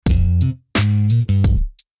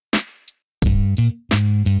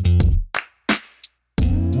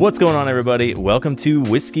What's going on, everybody? Welcome to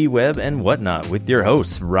Whiskey, Web, and Whatnot with your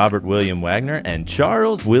hosts, Robert William Wagner and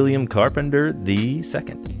Charles William Carpenter II.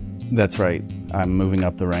 That's right. I'm moving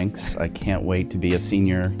up the ranks. I can't wait to be a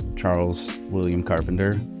senior Charles William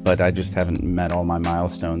Carpenter, but I just haven't met all my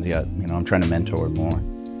milestones yet. You know, I'm trying to mentor more.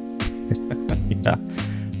 Yeah.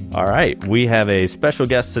 All right. We have a special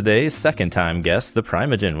guest today, second-time guest, the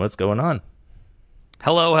Primeagen. What's going on?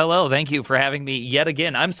 Hello. Thank you for having me yet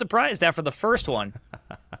again. I'm surprised after the first one.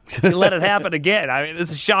 You let it happen again. I mean, this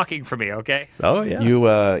is shocking for me, okay? Oh,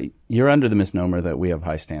 yeah. You're under the misnomer that we have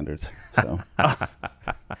high standards, so.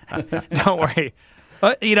 Don't worry.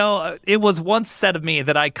 It was once said of me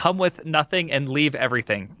that I come with nothing and leave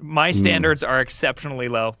everything. My standards are exceptionally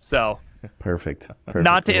low, so. Perfect.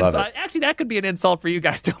 Not to insult. Actually, that could be an insult for you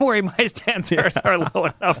guys. Don't worry, my standards are low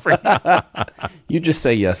enough for you. You just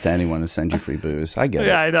say yes to anyone who sends you free booze. I get it.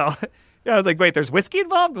 Yeah, I know. Yeah, I was like, wait, there's whiskey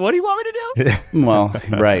involved? What do you want me to do? Well,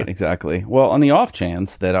 right, exactly. Well, on the off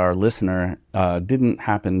chance that our listener didn't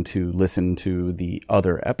happen to listen to the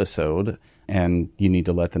other episode, and you need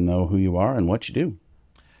to let them know who you are and what you do.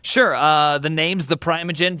 Sure. The name's the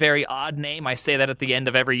Primeagen, very odd name. I say that at the end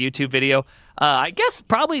of every YouTube video. I guess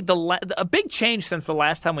probably a big change since the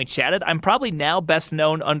last time we chatted. I'm probably now best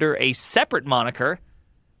known under a separate moniker,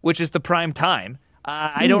 which is the Prime Time.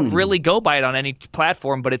 I don't really go by it on any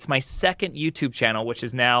platform, but it's my second YouTube channel, which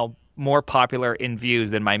is now more popular in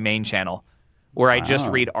views than my main channel, where I just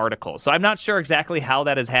read articles. So I'm not sure exactly how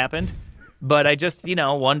that has happened, but I just,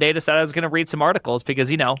 one day decided I was going to read some articles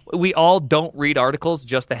because, we all don't read articles,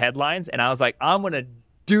 just the headlines. And I was like, I'm going to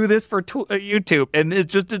do this for YouTube. And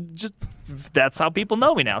it's just that's how people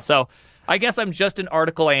know me now. So I guess I'm just an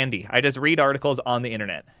article Andy. I just read articles on the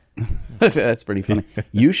internet. That's pretty funny.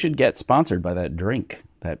 You should get sponsored by that drink,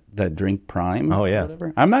 that drink Prime. Oh, yeah. Or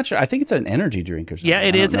whatever. I'm not sure. I think it's an energy drink or something. Yeah,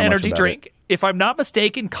 it is an energy drink. If I'm not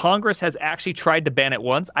mistaken, Congress has actually tried to ban it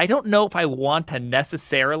once. I don't know if I want to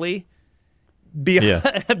necessarily be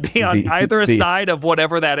on either side of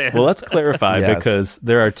whatever that is. Well, let's clarify because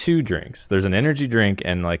there are two drinks. There's an energy drink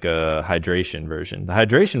and like a hydration version. The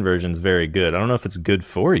hydration version is very good. I don't know if it's good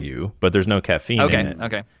for you, but there's no caffeine in it.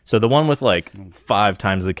 Okay. So the one with like 5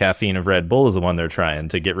 times the caffeine of Red Bull is the one they're trying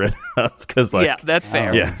to get rid of. Because yeah, that's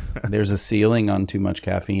fair. Yeah. There's a ceiling on too much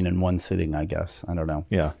caffeine in one sitting, I guess. I don't know.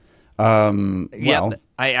 Yeah.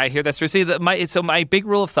 I hear that's true. See, my big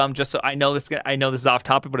rule of thumb, just so I know this is off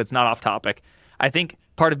topic, but it's not off topic. I think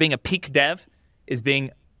part of being a peak dev is being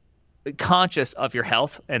conscious of your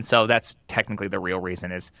health, and so that's technically the real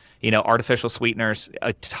reason is, artificial sweeteners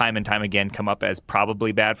time and time again come up as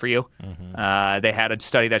probably bad for you. Mm-hmm. They had a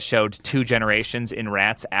study that showed 2 generations in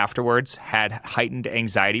rats afterwards had heightened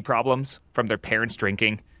anxiety problems from their parents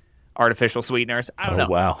drinking artificial sweeteners. I don't know.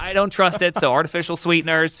 Wow. I don't trust it, so artificial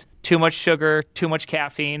sweeteners, too much sugar, too much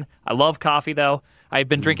caffeine. I love coffee, though. I've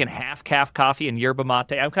been drinking half-calf coffee and yerba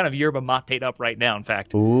mate. I'm kind of yerba mate'd up right now, in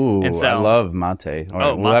fact. Ooh, and so, I love mate. All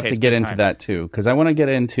right, we'll have to get into that, too, because I want to get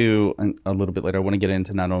into, a little bit later, I want to get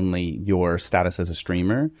into not only your status as a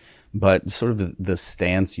streamer, but sort of the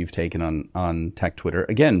stance you've taken on tech Twitter.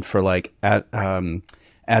 Again, for like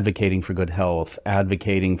advocating for good health,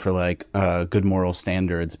 advocating for like good moral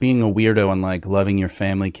standards, being a weirdo on like loving your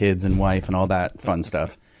family, kids, and wife, and all that fun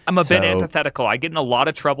stuff. I'm a bit antithetical. I get in a lot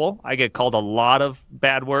of trouble. I get called a lot of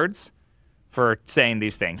bad words for saying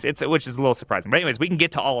these things, which is a little surprising. But anyways, we can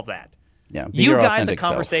get to all of that. Yeah, you guide the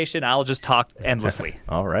conversation. I'll just talk endlessly.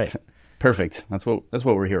 All right. Perfect. That's what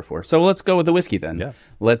we're here for. So let's go with the whiskey then. Yeah.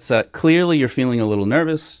 Let's clearly you're feeling a little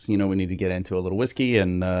nervous. We need to get into a little whiskey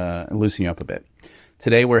and loosen you up a bit.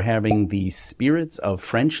 Today we're having the Spirits of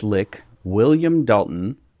French Lick William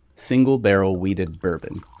Dalton Single Barrel Wheated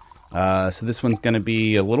Bourbon. So this one's going to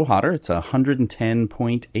be a little hotter. It's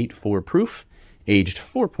 110.84 proof, aged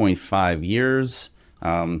 4.5 years.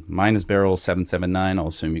 Mine is barrel 779. I'll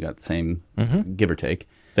assume you got the same, give or take.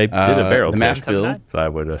 They did a barrel the mash bill, so I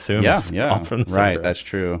would assume it's all from the same right. barrel. That's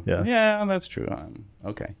true. Yeah, that's true.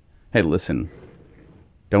 Okay. Hey, listen,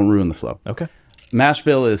 don't ruin the flow. Okay. Mash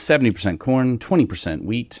bill is 70% corn, 20%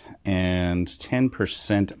 wheat, and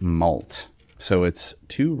 10% malt. So it's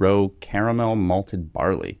 2-row caramel malted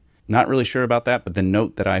barley. Not really sure about that, but the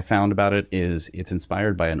note that I found about it is it's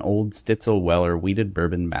inspired by an old Stitzel-Weller wheated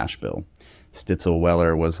bourbon mash bill.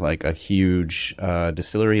 Stitzel-Weller was like a huge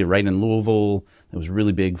distillery right in Louisville. It was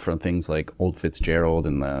really big from things like Old Fitzgerald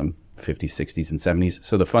in the 50s, 60s, and 70s.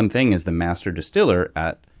 So the fun thing is the master distiller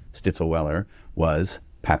at Stitzel-Weller was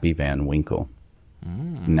Pappy Van Winkle.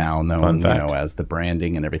 Now known as the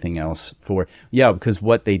branding and everything else because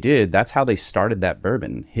what they did, that's how they started that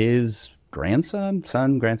bourbon. His grandson,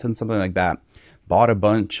 something like that, bought a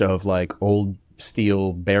bunch of like old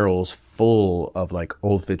steel barrels full of like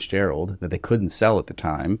Old Fitzgerald that they couldn't sell at the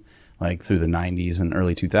time, like through the 90s and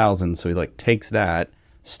early 2000s. So he like takes that,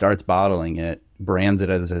 starts bottling it, brands it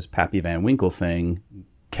as this Pappy Van Winkle thing,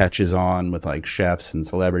 catches on with like chefs and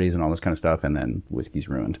celebrities and all this kind of stuff, and then whiskey's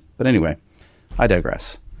ruined. But anyway, I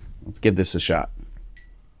digress. Let's give this a shot.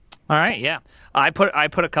 All right, yeah. I put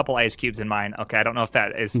a couple ice cubes in mine. Okay, I don't know if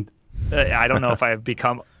that is I don't know if I have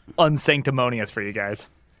become unsanctimonious for you guys.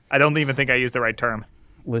 I don't even think I used the right term.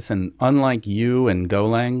 Listen, unlike you and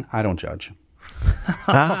Golang, I don't judge.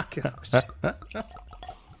 Oh gosh.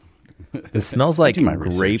 It smells like do my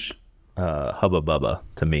grape research. Hubba Bubba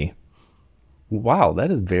to me. Wow,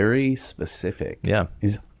 that is very specific. Yeah.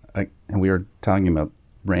 And we were talking about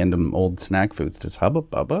random old snack foods. Does Hubba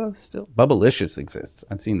Bubba still? Bubblicious exists.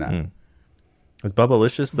 I've seen that. Is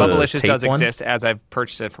Bubblicious the Bubblicious tape does one? exist, as I've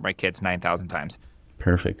purchased it for my kids 9,000 times.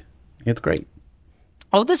 Perfect. It's great.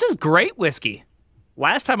 Oh, this is great whiskey.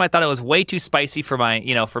 Last time I thought it was way too spicy for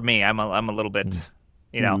my, for me. I'm a little bit,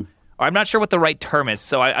 or I'm not sure what the right term is.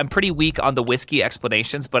 So I'm pretty weak on the whiskey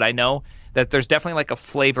explanations, but I know that there's definitely like a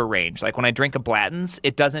flavor range. Like when I drink a Blanton's,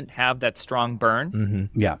 it doesn't have that strong burn.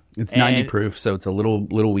 Yeah, it's 90 proof, so it's a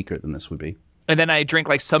little weaker than this would be. And then I drink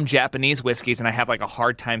like some Japanese whiskeys, and I have like a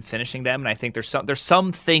hard time finishing them. And I think there's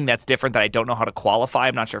something that's different that I don't know how to qualify.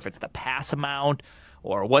 I'm not sure if it's the pass amount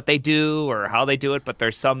or what they do or how they do it, but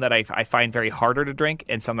there's some that I find very harder to drink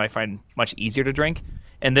and some that I find much easier to drink.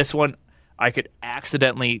 And this one, I could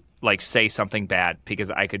accidentally like say something bad because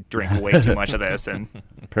I could drink way too much of this. And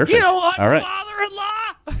Perfect. I'm All right. father-in-law.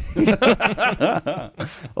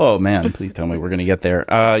 Oh man, please tell me we're going to get there.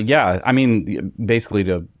 Yeah, I mean, basically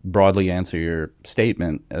to broadly answer your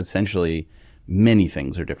statement, essentially many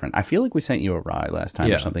things are different. I feel like we sent you a rye last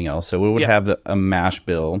time or something else. So we would have a mash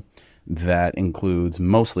bill that includes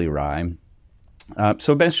mostly rye.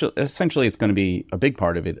 So essentially, it's going to be a big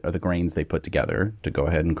part of it are the grains they put together to go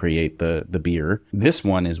ahead and create the beer. This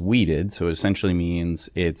one is wheated, so it essentially means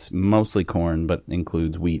it's mostly corn, but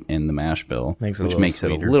includes wheat in the mash bill, which makes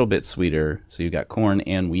it a little bit sweeter. So you got corn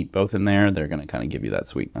and wheat both in there. They're going to kind of give you that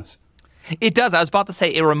sweetness. It does. I was about to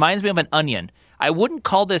say, it reminds me of an onion. I wouldn't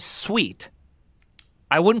call this sweet.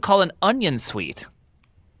 I wouldn't call an onion sweet.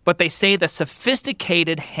 But they say the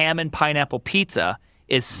sophisticated ham and pineapple pizza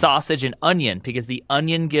is sausage and onion because the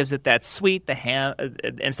onion gives it that sweet. The ham,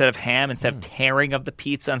 instead of tearing of the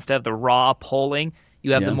pizza, instead of the raw pulling,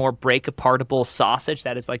 you have the more break-apartable sausage.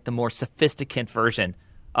 That is like the more sophisticated version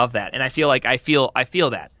of that. And I feel like I feel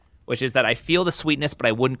that, which is that I feel the sweetness, but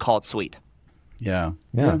I wouldn't call it sweet. Yeah,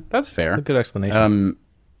 that's fair. That's a good explanation.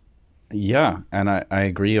 Yeah, and I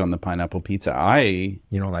agree on the pineapple pizza.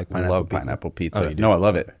 You don't like love pineapple pizza. Oh, you do? No, I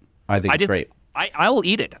love it. I think it's great. I will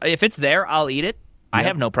eat it. If it's there, I'll eat it. I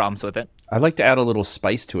have no problems with it. I like to add a little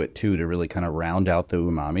spice to it too to really kind of round out the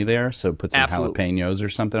umami there. So put some jalapenos or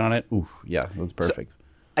something on it. Ooh, yeah, that's perfect.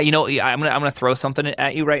 I'm gonna throw something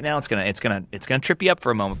at you right now. It's gonna trip you up for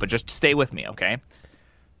a moment, but just stay with me, okay?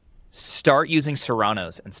 Start using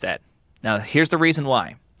Serranos instead. Now, here's the reason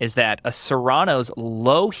why: is that a Serrano's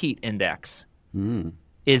low heat index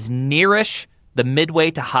is nearish the midway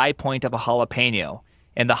to high point of a jalapeno,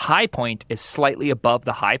 and the high point is slightly above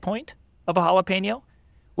the high point of a jalapeno.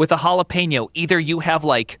 With a jalapeno, either you have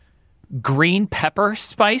like green pepper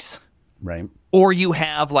spice, right, or you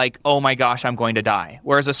have like, oh my gosh, I'm going to die.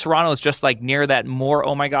 Whereas a Serrano is just like near that more,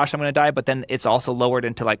 oh my gosh, I'm going to die, but then it's also lowered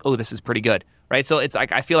into like, oh, this is pretty good, right? So it's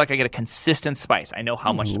like I feel like I get a consistent spice. I know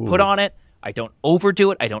how much to put on it. I don't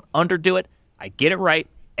overdo it. I don't underdo it. I get it right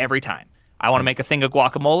every time. I want to make a thing of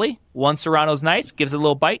guacamole. 1 Serrano's nice, gives it a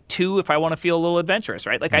little bite. 2, if I want to feel a little adventurous,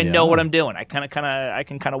 right? Like I know what I'm doing. I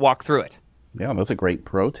can walk through it. Yeah, that's a great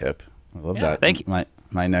pro tip. I love that. Thank you.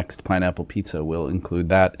 My next pineapple pizza will include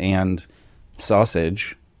that and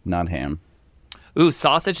sausage, not ham. Ooh,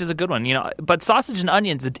 sausage is a good one. But sausage and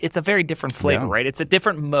onions, it's a very different flavor, right? It's a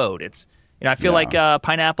different mode. It's I feel like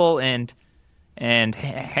pineapple and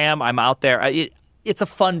ham. I'm out there. It's a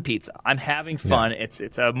fun pizza. I'm having fun. Yeah.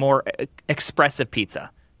 It's a more expressive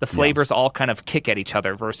pizza. The flavors all kind of kick at each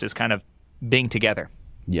other versus kind of being together.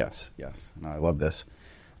 Yes. No, I love this.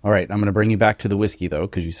 All right, I'm going to bring you back to the whiskey, though,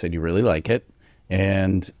 because you said you really like it.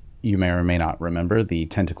 And you may or may not remember the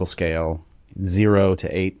tentacle scale 0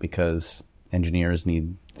 to 8 because engineers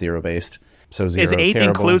need 0-based. So 0, is 8 terrible.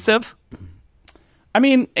 Inclusive? I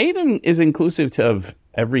mean, 8 is inclusive of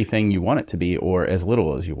everything you want it to be or as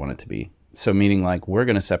little as you want it to be. So meaning like we're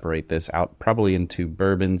going to separate this out probably into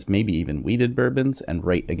bourbons, maybe even wheated bourbons, and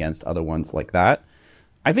rate against other ones like that.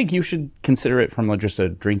 I think you should consider it from just a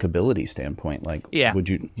drinkability standpoint. Like, would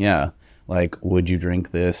you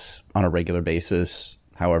drink this on a regular basis?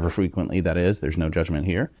 however frequently that is. There's no judgment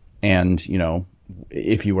here. And, you know,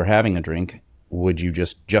 if you were having a drink, would you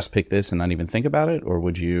just pick this and not even think about it? Or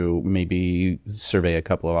would you maybe survey a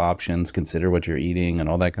couple of options, consider what you're eating and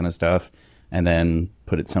all that kind of stuff, and then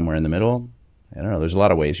put it somewhere in the middle? I don't know. There's a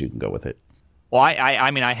lot of ways you can go with it. Well,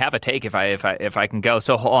 I mean, I have a take if I can go.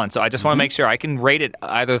 So hold on. So I just want to make sure I can rate it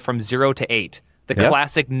either from 0 to 8. The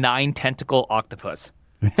classic 9-tentacle octopus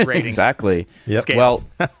rating. Exactly. Scale.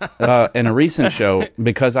 Well, in a recent show,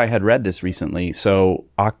 because I had read this recently, so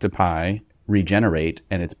octopi regenerate,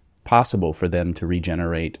 and it's possible for them to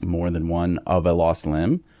regenerate more than one of a lost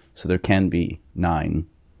limb. So there can be 9.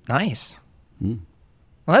 Nice. Well,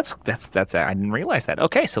 that's I didn't realize that.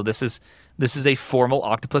 Okay, so this is a formal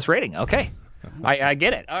octopus rating. Okay, I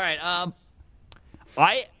get it. All right.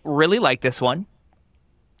 I really like this one.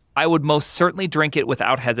 I would most certainly drink it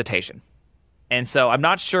without hesitation. And so I'm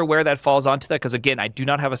not sure where that falls onto that because, again, I do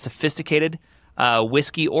not have a sophisticated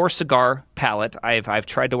whiskey or cigar palate. I've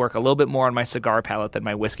tried to work a little bit more on my cigar palate than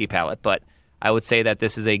my whiskey palate, but I would say that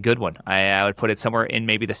this is a good one. I would put it somewhere in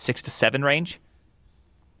maybe the 6 to 7 range.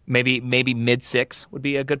 Maybe mid 6 would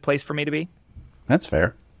be a good place for me to be. That's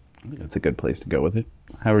fair. I think that's a good place to go with it.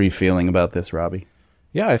 How are you feeling about this, Robbie?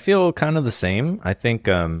 Yeah, I feel kind of the same. I think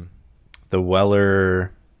the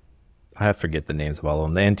Weller, I forget the names of all of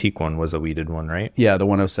them. The antique one was a weeded one, right? Yeah, the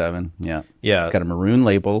 107. Yeah. Yeah. It's got a maroon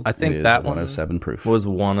label. I think that 107 proof was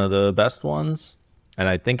one of the best ones. And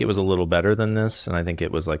I think it was a little better than this. And I think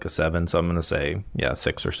it was like a 7. So I'm going to say,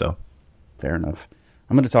 6 or so. Fair enough.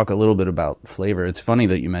 I'm going to talk a little bit about flavor. It's funny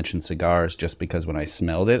that you mentioned cigars just because when I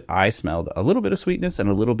smelled it, I smelled a little bit of sweetness and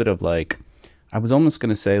a little bit of like, I was almost going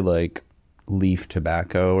to say like leaf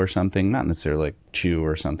tobacco or something, not necessarily like chew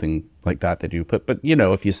or something like that you put. But, you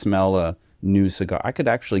know, if you smell a new cigar, I could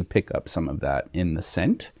actually pick up some of that in the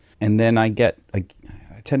scent. And then I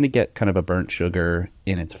tend to get kind of a burnt sugar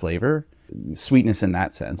in its flavor. Sweetness in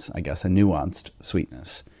that sense, I guess, a nuanced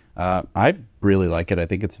sweetness. I really like it. I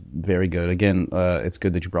think it's very good. Again, it's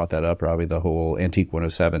good that you brought that up, Robbie, the whole Antique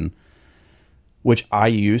 107, which I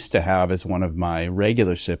used to have as one of my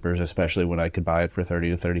regular sippers, especially when I could buy it for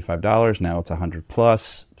 $30 to $35. Now it's $100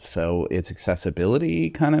 plus. So its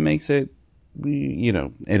accessibility kind of makes it, you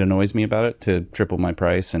know, it annoys me about it to triple my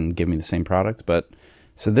price and give me the same product. But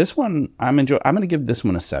so this one, I'm going to give this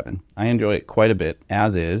one a 7. I enjoy it quite a bit,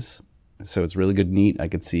 as is. So it's really good, neat. I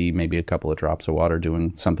could see maybe a couple of drops of water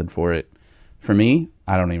doing something for it. For me,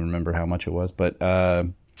 I don't even remember how much it was, but,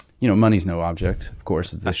 you know, money's no object, of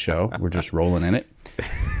course, at this show. We're just rolling in it.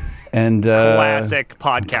 And classic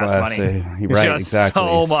podcast money. Right, just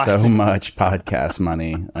exactly. So much podcast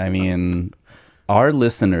money. I mean, our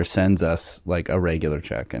listener sends us like a regular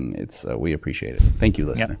check, and it's we appreciate it. Thank you,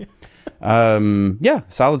 listener.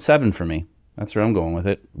 Yep. Solid 7 for me. That's where I'm going with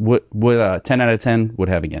it. Would 10 out of 10 would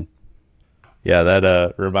have again. Yeah,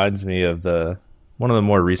 that reminds me of one of the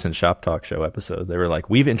more recent Shop Talk Show episodes. They were like,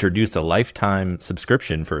 we've introduced a lifetime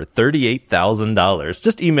subscription for $38,000.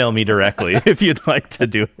 Just email me directly if you'd like to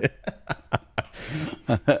do it.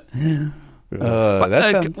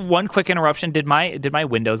 One quick interruption. Did my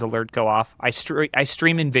Windows alert go off? I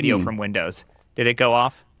stream in video from Windows. Did it go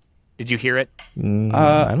off? Did you hear it?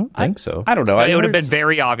 I don't think so. I don't know. It would have been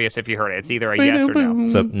very obvious if you heard it. It's either a yes or no.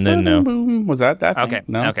 So then no. Was that thing? Okay.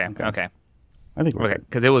 No? Okay. I think okay,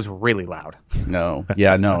 because it was really loud. No.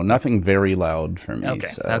 Yeah, no. Nothing very loud for me. Okay.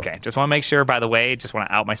 So. Okay. Just want to make sure, by the way, just want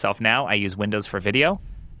to out myself now. I use Windows for video.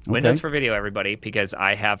 Windows for video, everybody, because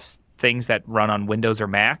I have things that run on Windows or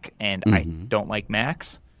Mac, and I don't like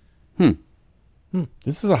Macs.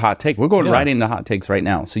 This is a hot take. We're going right into hot takes right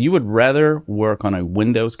now. So you would rather work on a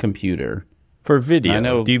Windows computer for video? I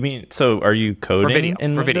know. Do you mean, so are you coding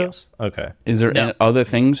in Windows? Okay. Is there other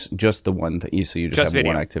things? Just the one that you just have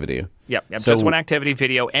video. one activity? Yep. So, just one activity,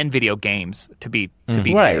 video, and video games, to be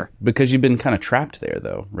right. fair. Because you've been kind of trapped there,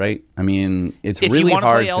 though, right? I mean, it's if really you want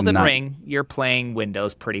hard to play Elden not... Ring, you're playing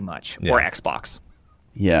Windows pretty much, or Xbox.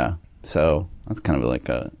 Yeah. So that's kind of like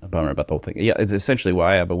a bummer about the whole thing. Yeah, it's essentially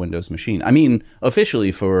why I have a Windows machine. I mean,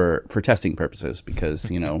 officially for testing purposes,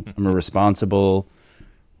 because, you know, I'm a responsible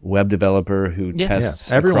web developer who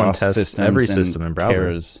tests everyone across tests systems every system and browser.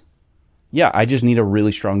 Cares. Yeah, I just need a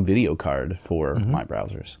really strong video card for my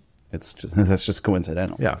browsers. That's just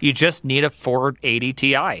coincidental. Yeah. You just need a 480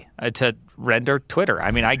 Ti to render Twitter. I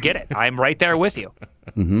mean, I get it. I'm right there with you.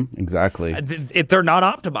 Exactly. They're not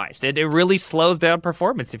optimized. It really slows down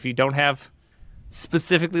performance if you don't have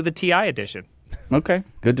specifically the TI edition. Okay,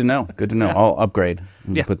 good to know. Yeah. I'll upgrade.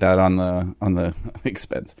 Put that on the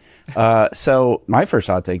expense. So my first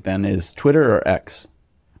hot take then is Twitter or X.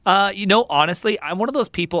 You know, honestly, I'm one of those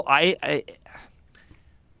people.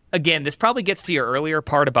 again, this probably gets to your earlier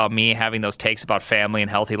part about me having those takes about family and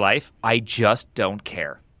healthy life. I just don't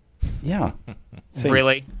care. Yeah. Same.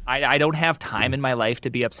 Really, I don't have time in my life to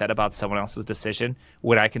be upset about someone else's decision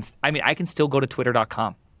when I can still go to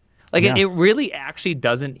twitter.com. Like Yeah. it really actually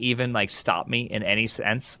doesn't even like stop me in any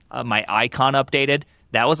sense. My icon updated.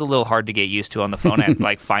 That was a little hard to get used to on the phone. I had to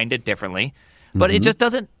like find it differently, but it just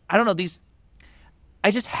doesn't. I don't know.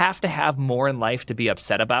 I just have to have more in life to be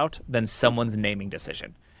upset about than someone's naming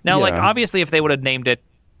decision. Now, like Yeah. obviously, if they would have named it,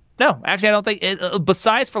 no, actually, I don't think.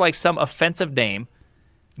 Besides for like some offensive name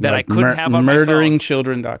that I couldn't have on my phone.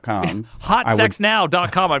 Murderingchildren.com.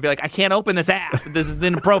 Hotsexnow.com. I'd be like, I can't open this app. This is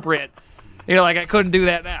inappropriate. Like I couldn't do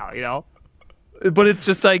that now, But it's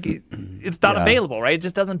just like, it's not available, right? It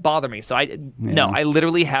just doesn't bother me. So no, I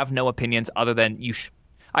literally have no opinions other than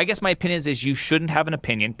I guess my opinion is you shouldn't have an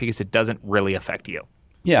opinion because it doesn't really affect you.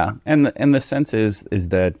 Yeah, and the sense is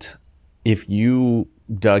that if you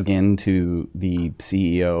dug into the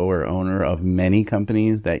CEO or owner of many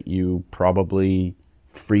companies that you probably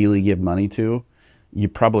freely give money to, you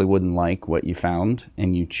probably wouldn't like what you found,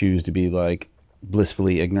 and you choose to be like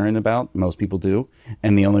blissfully ignorant about. Most people do,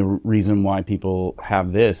 and the only reason why people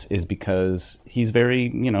have this is because he's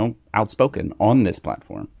very outspoken on this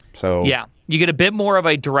platform. So yeah, you get a bit more of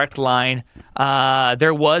a direct line.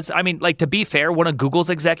 There was, to be fair, one of Google's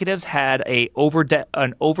executives had an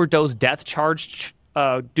overdose death charge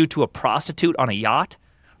due to a prostitute on a yacht,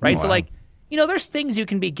 right? Wow. So there's things you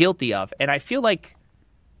can be guilty of, and I feel like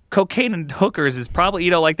cocaine and hookers is probably,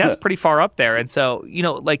 that's pretty far up there. And so,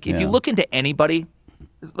 if you look into anybody,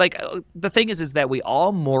 the thing is that we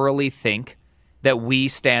all morally think that we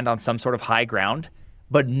stand on some sort of high ground,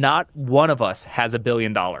 but not one of us has $1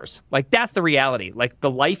 billion. That's the reality. The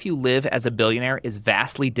life you live as a billionaire is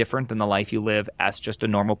vastly different than the life you live as just a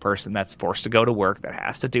normal person that's forced to go to work, that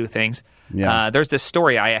has to do things. Yeah. There's this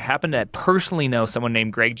story. I happen to personally know someone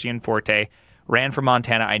named Greg Gianforte, ran for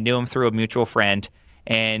Montana. I knew him through a mutual friend,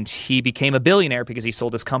 and he became a billionaire because he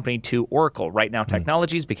sold his company to Oracle. Right Now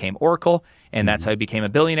Technologies became Oracle, and that's how he became a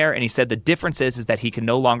billionaire. And he said the difference is that he can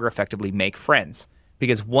no longer effectively make friends.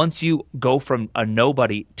 Because once you go from a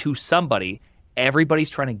nobody to somebody, everybody's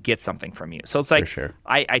trying to get something from you. So it's like, For sure.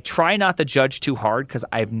 I try not to judge too hard because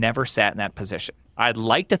I've never sat in that position. I'd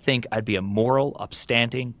like to think I'd be a moral,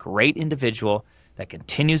 upstanding, great individual that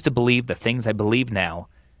continues to believe the things I believe now.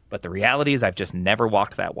 But the reality is I've just never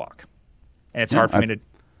walked that walk. And it's hard for me to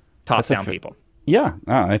toss down people. Yeah,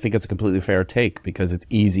 I think it's a completely fair take because it's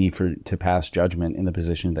easy to pass judgment in the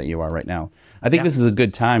position that you are right now. I think this is a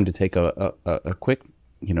good time to take a quick,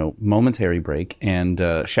 momentary break and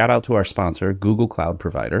shout out to our sponsor, Google Cloud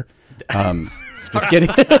Provider. Just kidding.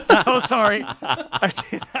 So sorry.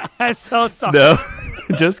 I'm so sorry. No,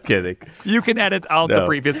 just kidding. You can edit out the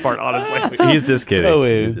previous part, honestly. He's just kidding. Oh,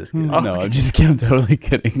 wait. He's just kidding. No, I'm totally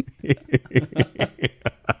kidding.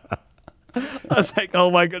 I was like, oh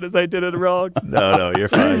my goodness, I did it wrong. No, you're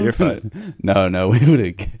fine. You're fine. No, we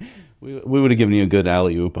would have given you a good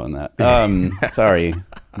alley oop on that. Sorry,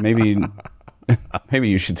 maybe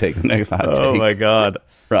you should take the next hot take. Oh my God,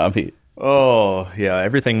 Robbie. Oh yeah,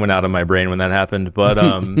 everything went out of my brain when that happened. But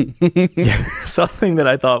something that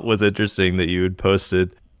I thought was interesting that you had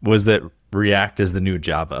posted was that React is the new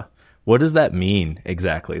Java. What does that mean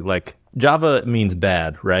exactly? Like Java means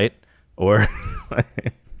bad, right? Or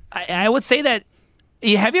I would say that.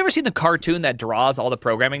 Have you ever seen the cartoon that draws all the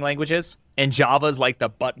programming languages? And Java's like the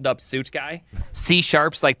buttoned-up suit guy.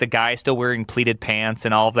 C#'s like the guy still wearing pleated pants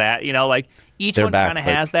and all of that. Each They're one back, kind of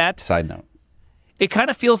but has that. Side note. It kind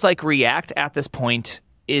of feels like React at this point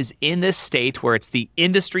is in this state where it's the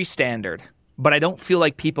industry standard, but I don't feel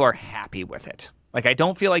like people are happy with it. I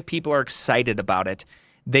don't feel like people are excited about it.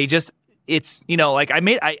 I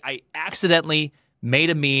accidentally made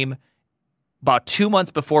a meme about 2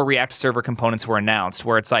 months before React server components were announced,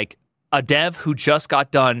 where it's like a dev who just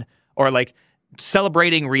got done, or like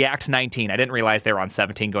celebrating React 19. I didn't realize they were on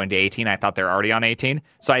 17 going to 18. I thought they were already on 18.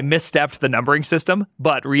 So I misstepped the numbering system.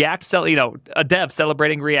 But a dev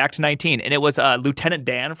celebrating React 19. And it was Lieutenant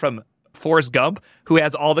Dan from Forrest Gump who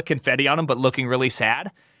has all the confetti on him but looking really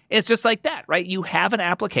sad. It's just like that, right? You have an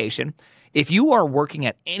application. If you are working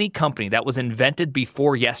at any company that was invented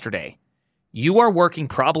before yesterday, you are working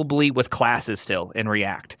probably with classes still in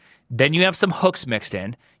React. Then you have some hooks mixed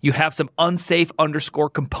in. You have some unsafe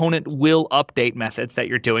 _component will update methods that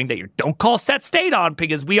you're doing that you don't call set state on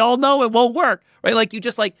because we all know it won't work, right?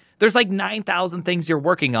 There's 9,000 things you're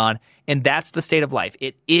working on, and that's the state of life.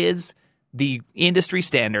 It is the industry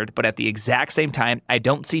standard, but at the exact same time, I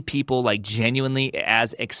don't see people genuinely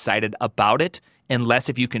as excited about it unless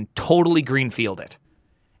if you can totally greenfield it.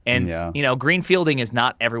 And, Yeah. greenfielding is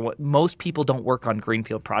not everyone. Most people don't work on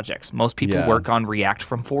greenfield projects. Most people Yeah. work on React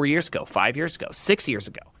from 4 years ago, 5 years ago, 6 years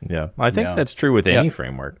ago. Yeah. I think Yeah. that's true with any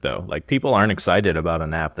framework, though. Like, people aren't excited about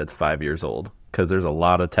an app that's 5 years old because there's a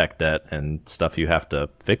lot of tech debt and stuff you have to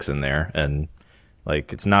fix in there. And,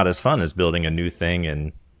 like, it's not as fun as building a new thing.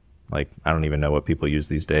 And, like, I don't even know what people use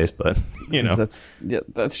these days, but,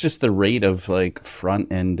 That's just the rate of, like,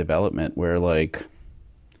 front-end development where, like,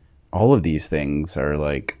 all of these things are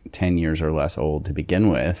like 10 years or less old to begin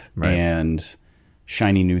with. Right. And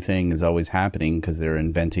shiny new thing is always happening because they're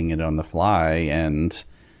inventing it on the fly. And,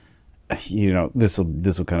 this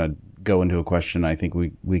will kind of go into a question I think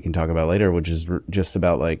we can talk about later, which is just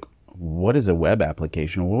about like, what is a web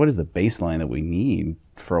application? What is the baseline that we need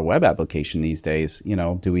for a web application these days?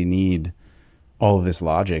 Do we need all of this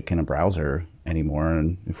logic in a browser anymore?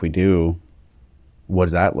 And if we do, what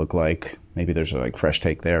does that look like? Maybe there's a like fresh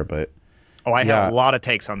take there, but I have a lot of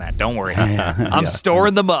takes on that. Don't worry. I'm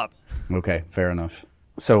storing them up. okay, fair enough.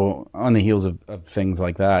 So on the heels of things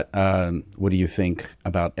like that, what do you think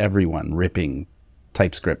about everyone ripping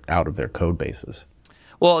TypeScript out of their code bases?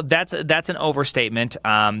 Well, that's an overstatement.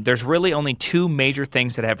 There's really only two major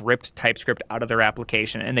things that have ripped TypeScript out of their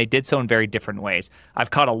application, and they did so in very different ways.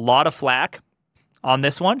 I've caught a lot of flack on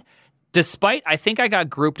this one. Despite, I think I got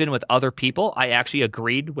grouped in with other people, I actually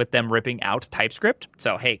agreed with them ripping out TypeScript.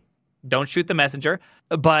 So, hey, don't shoot the messenger.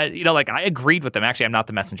 But, I agreed with them. Actually, I'm not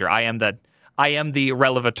the messenger. I am the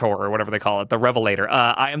relevator, or whatever they call it, the revelator.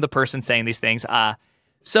 I am the person saying these things.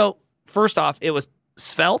 So, first off, it was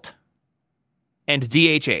Svelte and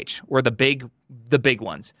DHH were the big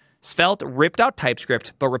ones. Svelte ripped out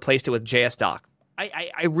TypeScript, but replaced it with JSDoc.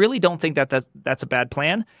 I really don't think that's a bad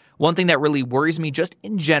plan. One thing that really worries me just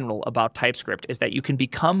in general about TypeScript is that you can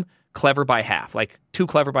become clever by half, like too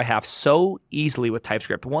clever by half, so easily with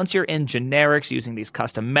TypeScript. Once you're in generics, using these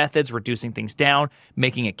custom methods, reducing things down,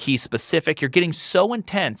 making a key specific, you're getting so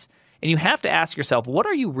intense. And you have to ask yourself, what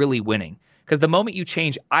are you really winning? Because the moment you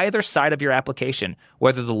change either side of your application,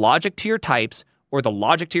 whether the logic to your types or the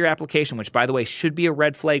logic to your application, which, by the way, should be a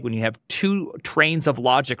red flag when you have two trains of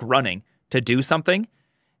logic running to do something,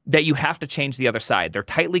 that you have to change the other side. They're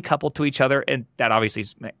tightly coupled to each other, and that obviously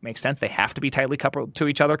makes sense. They have to be tightly coupled to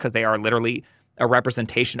each other because they are literally a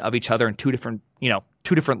representation of each other in two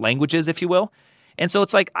different languages, if you will. And so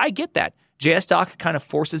it's like, I get that. JSDoc kind of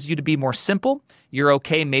forces you to be more simple. You're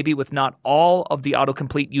okay maybe with not all of the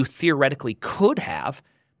autocomplete you theoretically could have,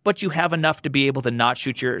 but you have enough to be able to not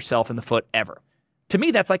shoot yourself in the foot ever. To me,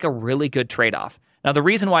 that's like a really good trade-off. Now, the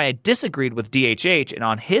reason why I disagreed with DHH and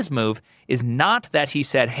on his move is not that he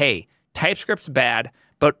said, hey, TypeScript's bad,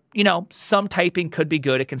 but, some typing could be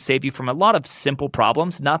good. It can save you from a lot of simple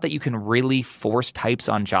problems. Not that you can really force types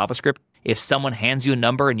on JavaScript. If someone hands you a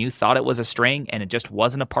number and you thought it was a string and it just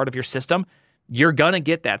wasn't a part of your system, you're going to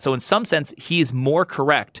get that. So in some sense, he's more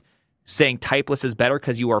correct saying typeless is better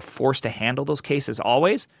because you are forced to handle those cases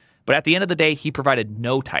always. But at the end of the day, he provided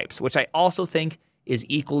no types, which I also think is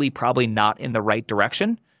equally probably not in the right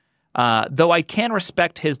direction, though I can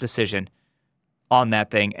respect his decision on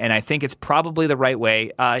that thing, and I think it's probably the right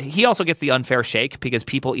way. He also gets the unfair shake because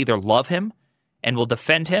people either love him and will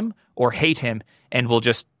defend him or hate him and will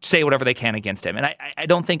just say whatever they can against him, and I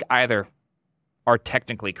don't think either are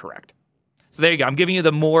technically correct. So there you go. I'm giving you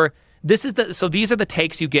the more... So these are the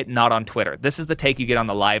takes you get not on Twitter. This is the take you get on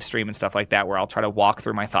the live stream and stuff like that, where I'll try to walk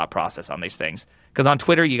through my thought process on these things. Because on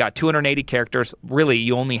Twitter, you got 280 characters. Really,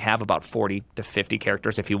 you only have about 40 to 50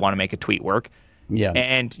 characters if you want to make a tweet work. Yeah.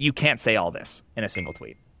 And you can't say all this in a single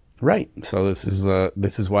tweet. Right. So this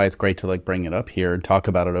is why it's great to like bring it up here, talk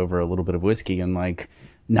about it over a little bit of whiskey, and like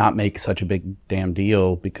not make such a big damn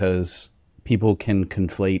deal, because people can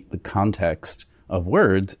conflate the context of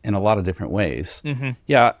words in a lot of different ways. Mm-hmm.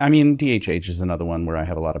 Yeah, I mean, DHH is another one where I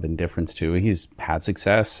have a lot of indifference to. He's had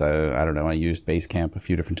success. I don't know, I used Basecamp a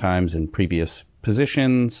few different times in previous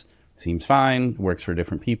positions. Seems fine. Works for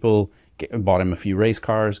different people. Bought him a few race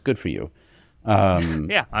cars. Good for you.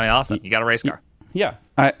 Yeah, I mean, awesome. You got a race car. Yeah.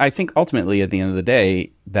 I think ultimately, at the end of the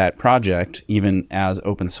day, that project, even as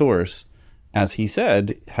open source, as he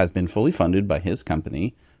said, has been fully funded by his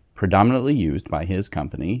company, predominantly used by his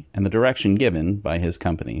company, and the direction given by his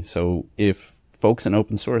company. So if folks in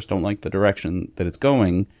open source don't like the direction that it's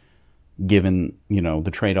going, given, the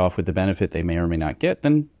trade-off with the benefit they may or may not get,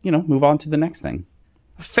 then, move on to the next thing.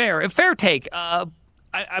 Fair take. I'm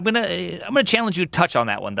gonna challenge you to touch on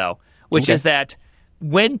that one, though, which is that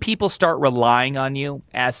when people start relying on you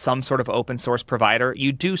as some sort of open source provider,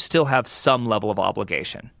 you do still have some level of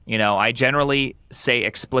obligation. I generally say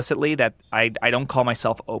explicitly that I don't call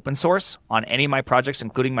myself open source on any of my projects,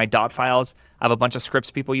 including my dot files. I have a bunch of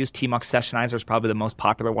scripts people use. Tmux Sessionizer is probably the most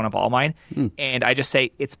popular one of all mine. And I just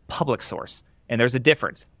say it's public source. And there's a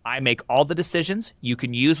difference. I make all the decisions. You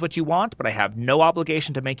can use what you want, but I have no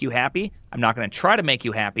obligation to make you happy. I'm not going to try to make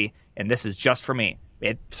you happy, and this is just for me.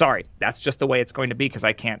 Sorry, that's just the way it's going to be because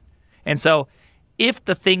I can't. And so if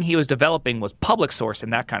the thing he was developing was public source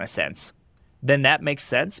in that kind of sense, then that makes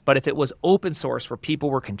sense. But if it was open source where people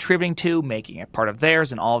were contributing to, making it part of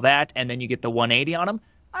theirs and all that, and then you get the 180 on them,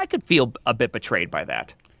 I could feel a bit betrayed by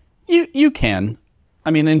that. You can.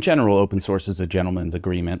 I mean, in general, open source is a gentleman's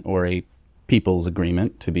agreement or a people's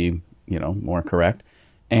agreement, to be, more correct.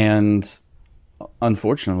 And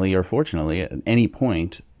unfortunately or fortunately, at any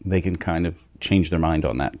point, they can kind of change their mind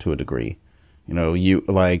on that to a degree. You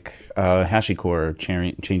like HashiCorp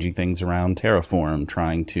changing things around Terraform,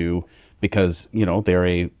 trying to, because, they're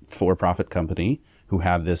a for-profit company who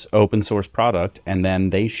have this open source product, and then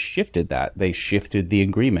they shifted that. They shifted the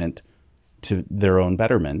agreement to their own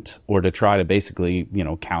betterment or to try to basically,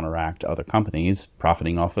 counteract other companies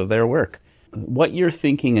profiting off of their work. What you're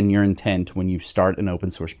thinking and your intent when you start an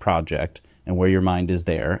open source project and where your mind is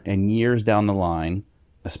there, and years down the line,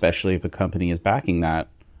 especially if a company is backing that,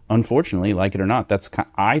 unfortunately, like it or not,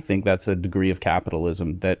 I think that's a degree of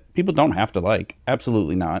capitalism that people don't have to like.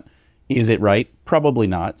 Absolutely not. Is it right? Probably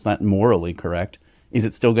not. It's not morally correct. Is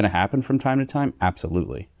it still going to happen from time to time?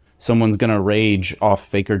 Absolutely. Someone's going to rage off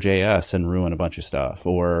Faker.js and ruin a bunch of stuff,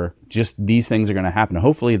 or just these things are going to happen.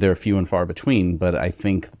 Hopefully they're few and far between, but I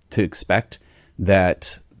think to expect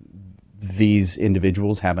that these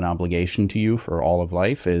individuals have an obligation to you for all of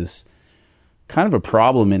life is kind of a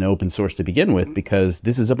problem in open source to begin with, because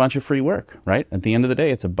this is a bunch of free work, right? At the end of the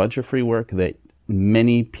day, it's a bunch of free work that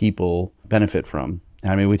many people benefit from.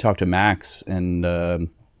 I mean, we talked to Max and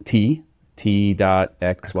T.xyz,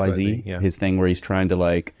 yeah. His thing where he's trying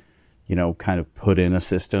to kind of put in a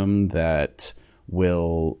system that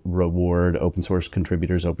will reward open source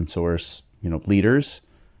contributors, open source, leaders.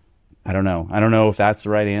 I don't know. I don't know if that's the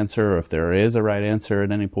right answer or if there is a right answer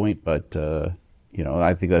at any point, but I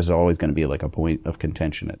think there's always going to be like a point of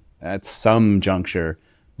contention at some juncture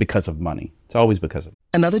because of money. It's always because of.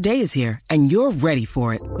 Another day is here, and you're ready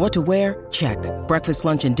for it. What to wear? Check. Breakfast,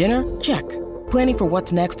 lunch, and dinner? Check. Planning for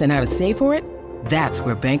what's next and how to save for it? That's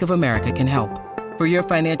where Bank of America can help. For your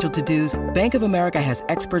financial to-dos, Bank of America has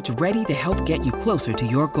experts ready to help get you closer to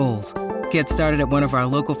your goals. Get started at one of our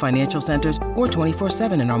local financial centers or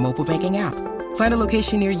 24/7 in our mobile banking app. Find a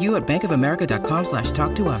location near you at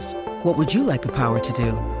bankofamerica.com/talktous. What would you like the power to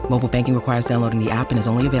do? Mobile banking requires downloading the app and is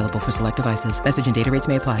only available for select devices. Message and data rates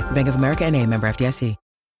may apply. Bank of America N.A., member FDIC.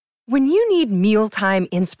 When you need mealtime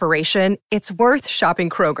inspiration, it's worth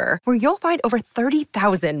shopping Kroger, where you'll find over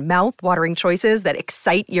 30,000 mouth-watering choices that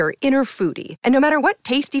excite your inner foodie. And no matter what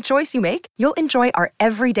tasty choice you make, you'll enjoy our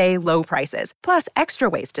everyday low prices, plus extra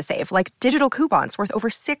ways to save, like digital coupons worth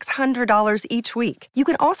over $600 each week. You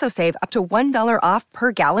can also save up to $1 off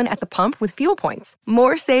per gallon at the pump with fuel points.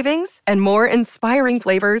 More savings and more inspiring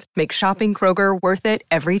flavors make shopping Kroger worth it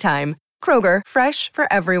every time. Kroger, fresh for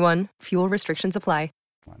everyone. Fuel restrictions apply.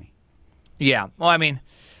 Yeah. Well, I mean,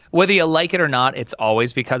 whether you like it or not, it's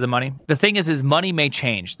always because of money. The thing is money may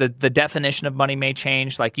change. The definition of money may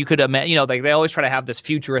change. Like you could imagine, like they always try to have this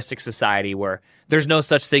futuristic society where there's no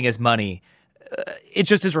such thing as money. It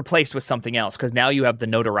just is replaced with something else because now you have the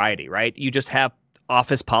notoriety, right? You just have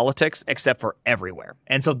office politics except for everywhere.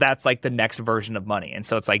 And so that's like the next version of money. And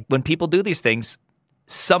so it's like when people do these things,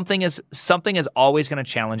 something is always going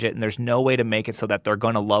to challenge it, and there's no way to make it so that they're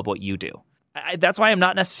going to love what you do. That's why I'm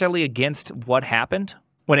not necessarily against what happened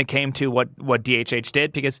when it came to what DHH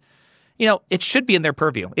did, because, it should be in their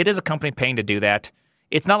purview. It is a company paying to do that.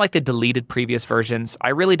 It's not like they deleted previous versions. I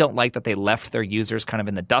really don't like that they left their users kind of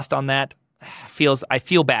in the dust on that. I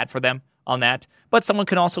feel bad for them on that. But someone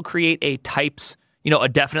can also create a types, a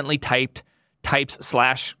definitely typed types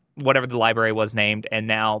 / whatever the library was named, and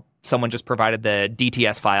now someone just provided the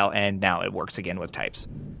DTS file, and now it works again with types.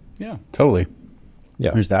 Yeah, totally.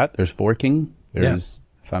 Yeah. There's that. There's forking. There's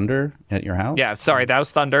thunder at your house. Yeah, sorry, that was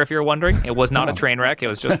thunder if you're wondering. It was not a train wreck. It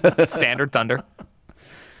was just standard thunder.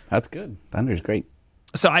 That's good. Thunder's great.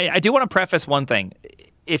 So I do want to preface one thing.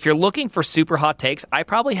 If you're looking for super hot takes, I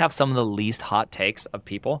probably have some of the least hot takes of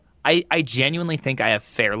people. I genuinely think I have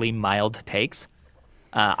fairly mild takes.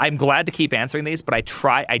 I'm glad to keep answering these, but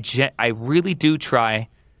I really do try,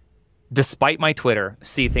 despite my Twitter,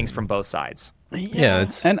 see things from both sides. Yeah,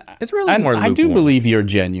 it's it's really and more I do lukewarm. believe you're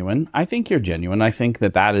genuine. I think you're genuine. I think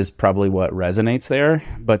that is probably what resonates there.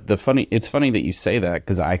 But it's funny that you say that,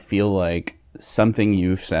 because I feel like something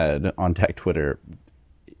you've said on Tech Twitter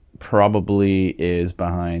probably is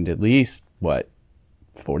behind at least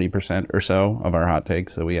 40% or so of our hot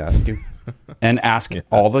takes that we ask you, and ask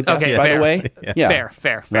all the guests. Okay, by fair. the way, yeah,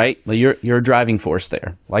 Fair. right. Like, you're a driving force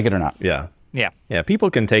there, like it or not. Yeah. Yeah.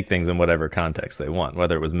 People can take things in whatever context they want,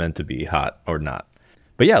 whether it was meant to be hot or not.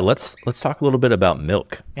 But yeah, let's talk a little bit about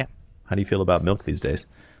milk. Yeah. How do you feel about milk these days?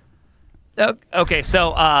 Okay,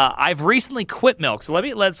 so I've recently quit milk.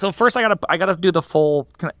 So so first I gotta do the full.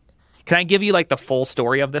 Can I give you like the full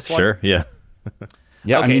story of this one? Sure. Yeah.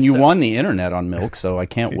 Yeah, I Okay, mean, you so- won the internet on milk, so I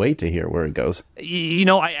can't wait to hear where it goes.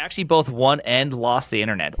 I actually both won and lost the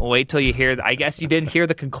internet. Well, wait till you hear. I guess you didn't hear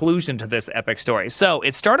the conclusion to this epic story. So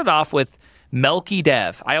it started off with Melky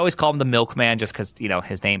Dev. I always call him the Milkman just because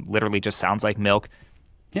his name literally just sounds like milk.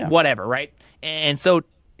 Yeah. Whatever, right? And so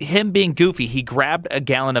him being goofy, he grabbed a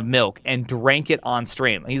gallon of milk and drank it on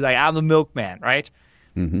stream. He's like, "I'm the Milkman," right?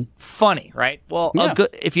 Mm-hmm. Funny, right? Well, Yeah.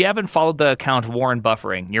 if you haven't followed the account Warren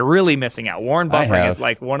Buffering, you're really missing out. Warren Buffering is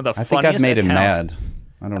like one of the I think funniest I've made him accounts. mad.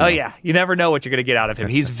 I don't know. Oh yeah, you never know what you're gonna get out of him.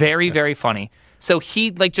 He's very, very funny. So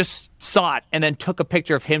he just saw it and then took a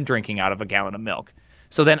picture of him drinking out of a gallon of milk.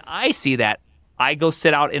 So then I see that. I go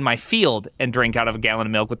sit out in my field and drink out of a gallon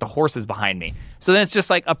of milk with the horses behind me. So then it's just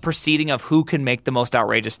like a proceeding of who can make the most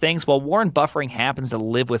outrageous things. Well, Warren Buffering happens to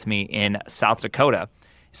live with me in South Dakota.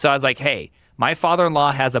 So I was like, hey, my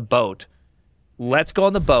father-in-law has a boat. Let's go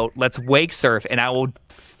on the boat. Let's wake surf, and I will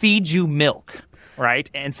feed you milk, right?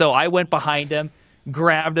 And so I went behind him,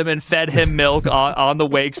 grabbed him, and fed him milk on the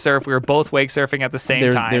wake surf. We were both wake surfing at the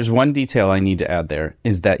same time. There's one detail I need to add there,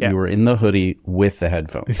 is that you were in the hoodie with the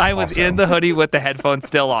headphones. I was also. in the hoodie with the headphones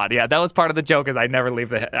still on. Yeah, that was part of the joke. Is I never leave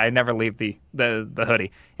the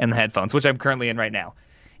hoodie and the headphones, which I'm currently in right now.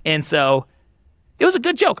 And so it was a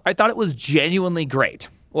good joke. I thought it was genuinely great.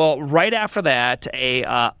 Well, right after that,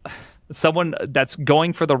 someone that's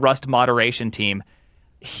going for the Rust moderation team,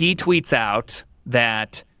 he tweets out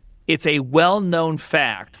that it's a well-known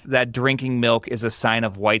fact that drinking milk is a sign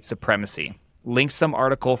of white supremacy. Links some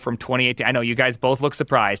article from 2018. I know you guys both look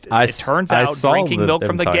surprised. It turns out drinking milk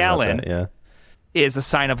from the gallon is a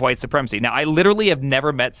sign of white supremacy. Now, I literally have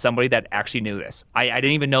never met somebody that actually knew this. I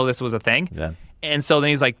didn't even know this was a thing. Yeah. And so then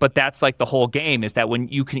he's like, but that's like the whole game, is that when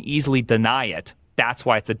you can easily deny it, that's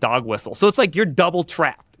why it's a dog whistle. So it's like you're double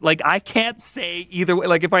trapped. Like, I can't say either way.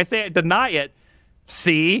 Like, if I say I deny it,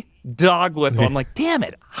 see, dog whistle. I'm like, damn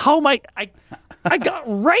it. How am I got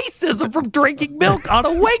racism from drinking milk on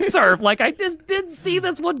a wake surf. Like, I just didn't see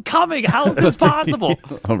this one coming. How is this possible?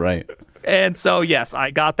 Oh, right. And so, yes,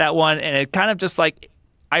 I got that one. And it kind of just like,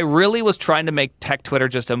 I really was trying to make Tech Twitter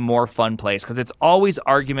just a more fun place, because it's always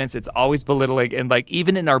arguments. It's always belittling. And like,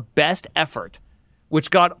 even in our best effort, which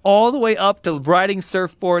got all the way up to riding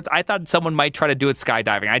surfboards, I thought someone might try to do it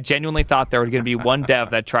skydiving. I genuinely thought there was going to be one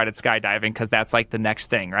dev that tried it skydiving, because that's like the next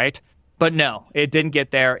thing, right? But no, it didn't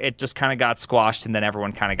get there. It just kind of got squashed, and then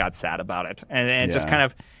everyone kind of got sad about it. And it just kind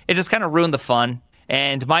of ruined the fun.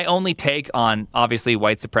 And my only take on, obviously,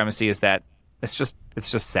 white supremacy is that it's just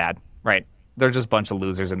sad, right? They're just a bunch of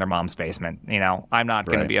losers in their mom's basement. I'm not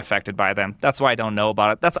going to be affected by them. That's why I don't know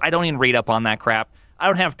about it. I don't even read up on that crap. I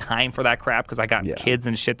don't have time for that crap because I got kids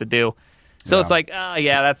and shit to do. So it's like, oh,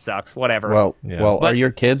 yeah, that sucks. Whatever. Well, are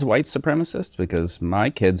your kids white supremacists? Because my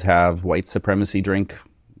kids have white supremacy drink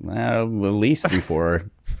at least 4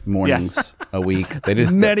 mornings a week. They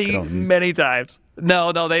just many times.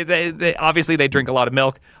 No, they obviously they drink a lot of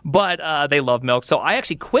milk, but they love milk. So I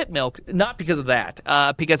actually quit milk, not because of that,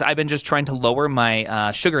 because I've been just trying to lower my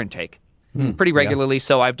sugar intake pretty regularly.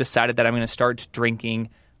 So I've decided that I'm going to start drinking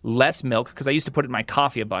less milk, because I used to put it in my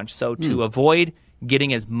coffee a bunch. So to avoid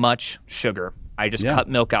getting as much sugar, I just cut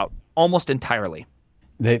milk out almost entirely.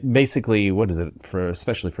 They basically, what is it,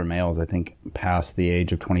 especially for males, I think past the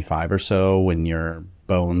age of 25 or so, when your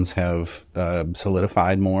bones have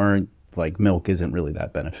solidified more, like milk isn't really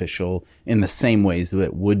that beneficial in the same ways that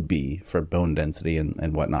it would be for bone density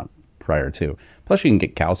and whatnot prior to. Plus, you can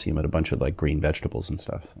get calcium at a bunch of like green vegetables and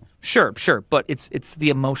stuff. Sure, but it's the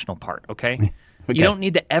emotional part, okay? Okay. You don't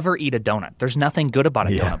need to ever eat a donut. There's nothing good about a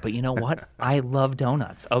donut. But you know what? I love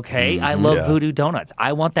donuts, okay? I love Voodoo donuts.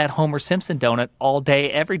 I want that Homer Simpson donut all day,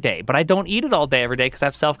 every day. But I don't eat it all day, every day, because I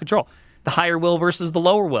have self-control. The higher will versus the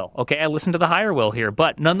lower will, okay? I listen to the higher will here.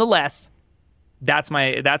 But nonetheless, that's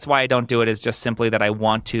why I don't do it, is just simply that I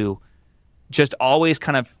want to just always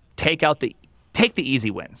kind of take the easy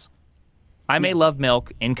wins. I may love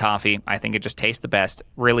milk in coffee. I think it just tastes the best.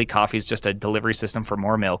 Really, coffee is just a delivery system for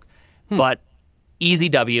more milk. But Easy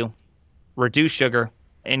W, reduce sugar,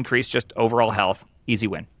 increase just overall health, easy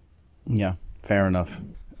win. Yeah, fair enough.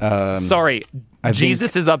 Sorry,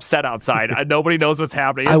 Jesus is upset outside. Nobody knows what's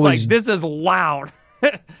happening. It's like, this is loud.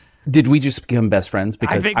 Did we just become best friends?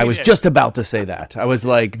 Because I was just about to say that. I was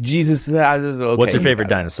like, Jesus. Okay. What's your favorite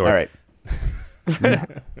dinosaur? All right.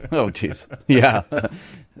 Oh, jeez. Yeah.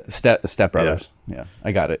 Step Brothers. Yeah,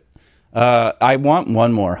 I got it. I want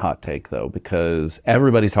one more hot take, though, because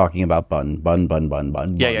everybody's talking about bun.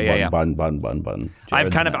 Yeah. Bun.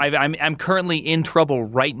 I'm currently in trouble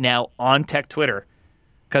right now on Tech Twitter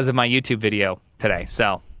because of my YouTube video today.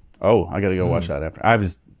 So. Oh, I got to go watch that after. I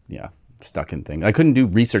was, stuck in things. I couldn't do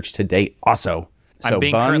research today also. So I'm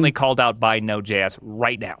being currently called out by Node.js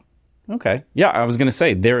right now. Okay. Yeah, I was going to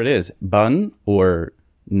say, there it is. Bun or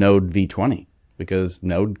Node v20, because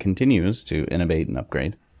Node continues to innovate and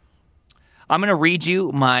upgrade. I'm going to read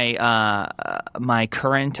you my my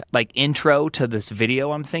current intro to this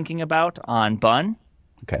video I'm thinking about on Bun.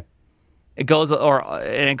 Okay. It goes a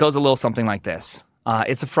little something like this.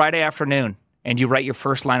 It's a Friday afternoon, and you write your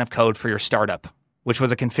first line of code for your startup, which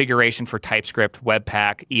was a configuration for TypeScript,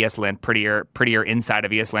 Webpack, ESLint, prettier inside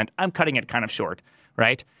of ESLint. I'm cutting it kind of short,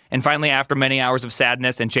 right? And finally, after many hours of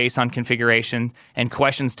sadness and JSON configuration and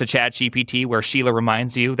questions to ChatGPT, where Sheila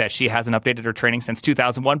reminds you that she hasn't updated her training since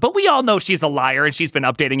 2001, but we all know she's a liar and she's been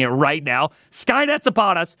updating it right now. Skynet's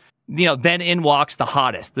upon us. Then in walks the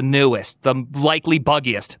hottest, the newest, the likely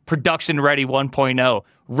buggiest, production-ready 1.0,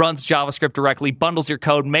 runs JavaScript directly, bundles your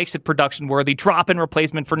code, makes it production-worthy, drop-in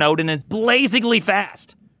replacement for Node, and is blazingly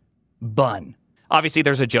fast. Bun. Obviously,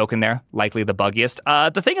 there's a joke in there, likely the buggiest.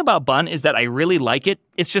 The thing about Bun is that I really like it.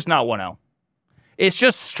 It's just not 1.0. It's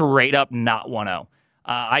just straight up not 1.0.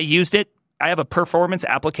 I used it. I have a performance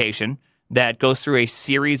application that goes through a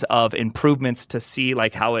series of improvements to see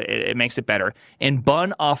how it makes it better. And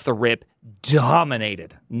Bun off the rip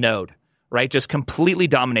dominated Node, right? Just completely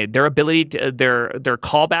dominated. Their ability, their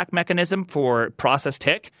callback mechanism for process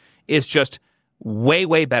tick is just way,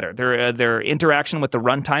 way better. Their interaction with the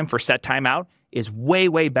runtime for set timeout is way,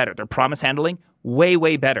 way better. Their promise handling, way,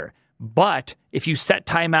 way better. But if you set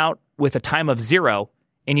timeout with a time of 0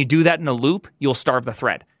 and you do that in a loop, you'll starve the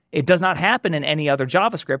thread. It does not happen in any other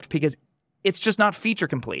JavaScript because it's just not feature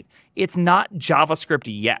complete. It's not JavaScript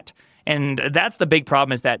yet. And that's the big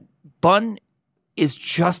problem, is that Bun is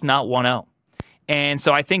just not 1.0. And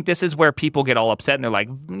so I think this is where people get all upset and they're like,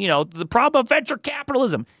 the problem of venture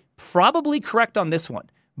capitalism. Probably correct on this one.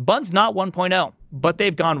 Bun's not 1.0, but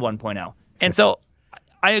they've gone 1.0. And so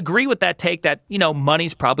I agree with that take that,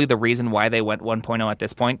 money's probably the reason why they went 1.0 at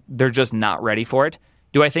this point. They're just not ready for it.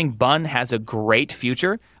 Do I think Bun has a great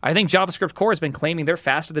future? I think JavaScript Core has been claiming they're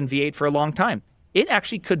faster than V8 for a long time. It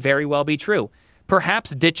actually could very well be true. Perhaps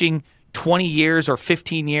ditching 20 years or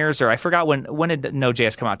 15 years, or I forgot when did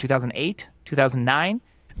Node.js come out? 2008? 2009?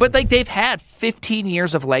 But they've had 15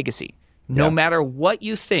 years of legacy. No matter what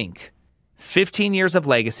you think, 15 years of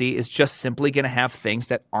legacy is just simply going to have things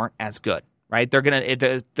that aren't as good, right?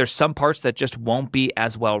 There's some parts that just won't be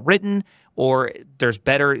as well written, or there's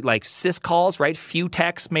better syscalls, right?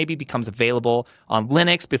 Futex maybe becomes available on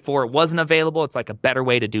Linux before it wasn't available. It's a better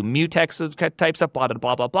way to do mutex type stuff, blah, blah,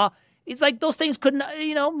 blah, blah, blah. It's those things couldn't,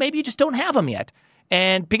 maybe you just don't have them yet.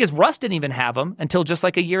 And because Rust didn't even have them until just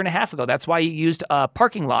a year and a half ago. That's why you used a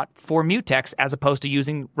parking lot for mutex as opposed to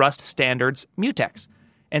using Rust standards mutex.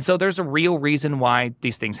 And so there's a real reason why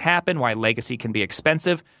these things happen, why legacy can be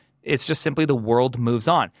expensive. It's just simply the world moves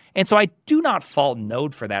on. And so I do not fault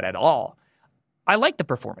Node for that at all. I like the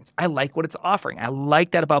performance. I like what it's offering. I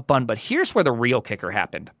like that about Bun. But here's where the real kicker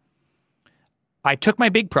happened. I took my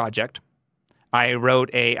big project.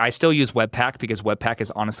 I still use Webpack because Webpack is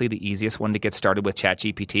honestly the easiest one to get started with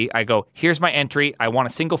ChatGPT. I go, here's my entry. I want a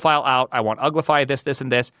single file out. I want Uglify this, and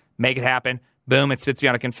this. Make it happen. Boom, it spits me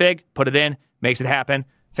out a config. Put it in. Makes it happen.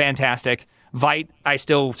 Fantastic. Vite, I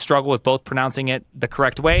still struggle with both pronouncing it the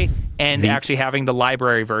correct way and actually having the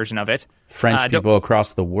library version of it. French people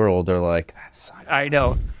across the world are like, that's... I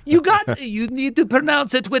know. You need to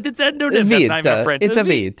pronounce it with its endonym. That's not even French. It's a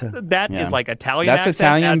vite. That is Italian That's accent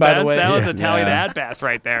Italian, by the way. That was Italian at best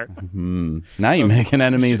right there. Now you're making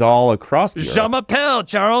enemies all across Europe. Je m'appelle,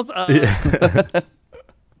 Charles.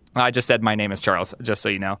 I just said my name is Charles, just so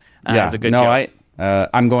you know. It's a good joke.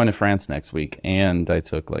 I'm going to France next week, and I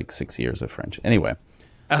took 6 years of French. Anyway.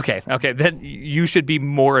 Okay. Then you should be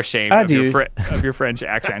more ashamed of your French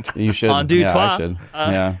accent. You should. On du I should.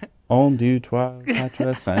 On du trois,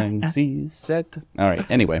 quatre, cinq, six, sept. All right.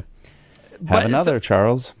 Anyway. Have another,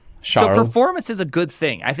 Charles. So performance is a good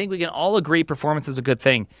thing. I think we can all agree performance is a good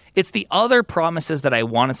thing. It's the other promises that I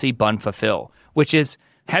want to see Bun fulfill, which is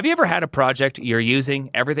Have you ever had a project you're using,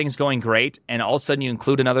 everything's going great, and all of a sudden you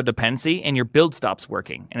include another dependency and your build stops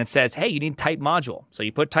working? And it says, hey, you need type module. So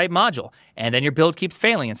you put type module, and then your build keeps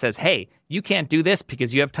failing and says, hey, you can't do this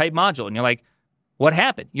because you have type module. And you're like, what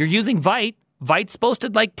happened? You're using Vite. Vite's supposed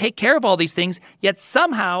to take care of all these things, yet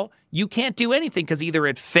somehow you can't do anything because either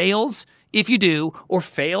it fails if you do or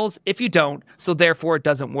fails if you don't, so therefore it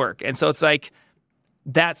doesn't work. And so it's like,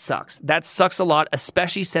 that sucks. That sucks a lot,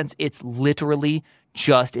 especially since it's literally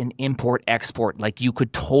just an import-export. Like, you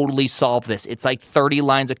could totally solve this. It's like 30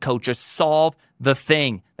 lines of code. Just solve the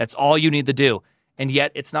thing. That's all you need to do. And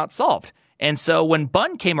yet it's not solved. And so when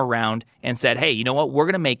Bun came around and said, hey, you know what? We're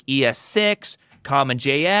going to make ES6,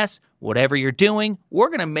 CommonJS, whatever you're doing, we're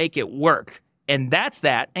going to make it work. And that's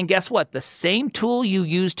that. And guess what? The same tool you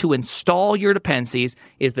use to install your dependencies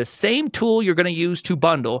is the same tool you're going to use to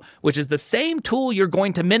bundle, which is the same tool you're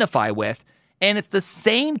going to minify with. And it's the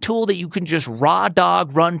same tool that you can just raw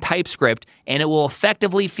dog run TypeScript and it will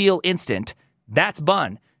effectively feel instant. That's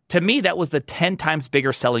Bun. To me, that was the 10 times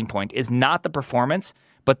bigger selling point, is not the performance,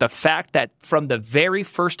 but the fact that from the very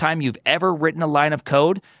first time you've ever written a line of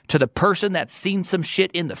code to the person that's seen some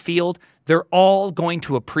shit in the field, they're all going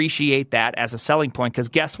to appreciate that as a selling point. Because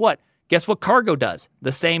guess what? Guess what Cargo does?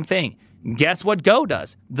 The same thing. Guess what Go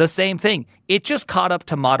does? The same thing. It just caught up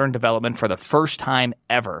to modern development for the first time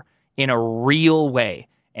ever in a real way.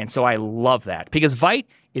 And so I love that, because Vite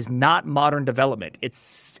is not modern development.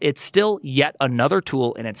 It's still yet another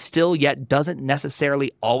tool, and it still yet doesn't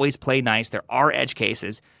necessarily always play nice. There are edge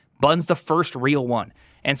cases. Bun's the first real one.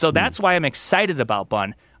 And so that's why I'm excited about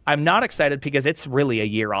Bun. I'm not excited because it's really a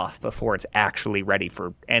year off before it's actually ready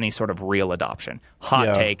for any sort of real adoption.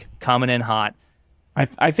 Hot take, coming in hot.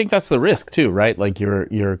 I think that's the risk too, right? Like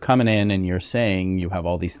you're coming in and you're saying you have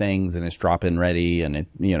all these things and it's drop-in ready and it,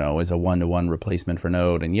 is a one-to-one replacement for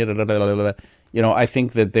Node and I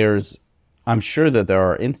think that I'm sure that there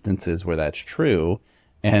are instances where that's true,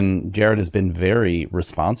 and Jared has been very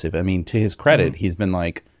responsive. I mean, to his credit, he's been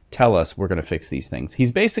like, tell us, we're going to fix these things.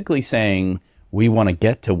 He's basically saying, we want to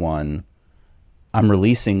get to one. I'm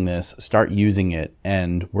releasing this, start using it,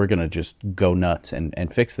 and we're going to just go nuts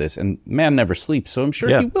and fix this. And man never sleeps, so I'm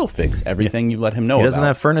sure he will fix everything you let him know about. He doesn't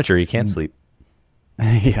have furniture. He can't sleep.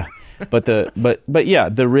 Yeah. But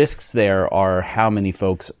the risks there are how many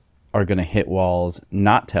folks are going to hit walls,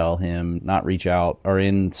 not tell him, not reach out, or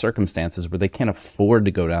in circumstances where they can't afford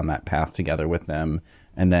to go down that path together with them,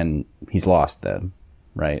 and then he's lost them,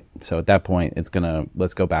 right? So at that point,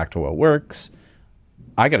 let's go back to what works.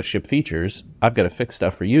 I got to ship features. I've got to fix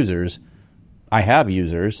stuff for users. I have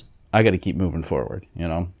users. I got to keep moving forward,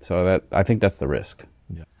 So I think that's the risk.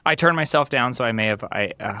 Yeah. I turned myself down, so I may have.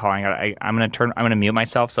 I'm gonna mute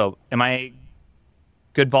myself. So, am I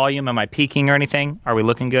good volume? Am I peaking or anything? Are we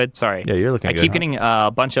looking good? Sorry. Yeah, you're looking I good. keep getting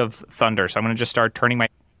a bunch of thunder, so I'm gonna just start turning my.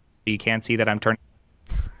 You can't see that I'm turning.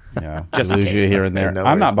 Yeah, just lose you here and there. No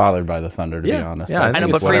I'm not worries. bothered by the thunder, to be honest. Yeah, I think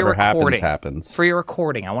but it's for your whatever recording, happens. For your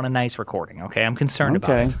recording, I want a nice recording. Okay, I'm concerned about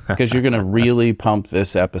Okay, it. because you're going to really pump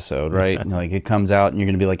this episode, right? And like it comes out and you're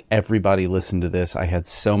going to be like, everybody listen to this. I had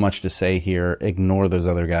so much to say here. Ignore those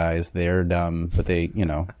other guys. They're dumb, but they,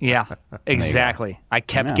 Yeah, exactly. I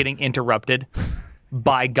kept getting interrupted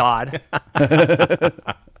by God. Don't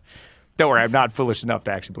worry, I'm not foolish enough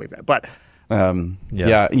to actually believe that. But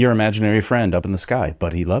yeah, your imaginary friend up in the sky,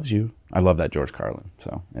 but he loves you. I love that George Carlin.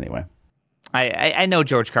 So anyway, I know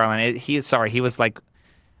George Carlin. He was like,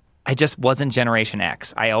 I just wasn't Generation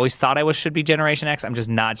X. I always thought should be Generation X. I'm just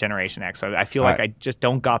not Generation X. So I feel like I just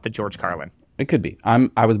don't got the George Carlin. It could be.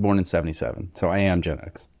 I was born in '77, so I am Gen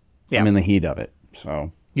X. Yeah. I'm in the heat of it.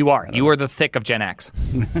 So you are. You are the thick of Gen X.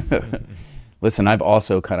 Listen, I've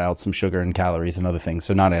also cut out some sugar and calories and other things,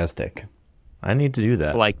 so not as thick. I need to do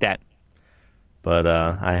that. Like that. But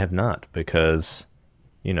I have not, because,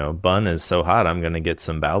 bun is so hot, I'm going to get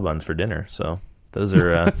some bao buns for dinner. So those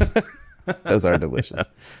are... those are delicious.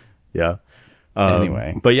 Yeah.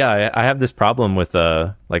 Anyway. But yeah, I have this problem with,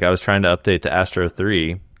 I was trying to update to Astro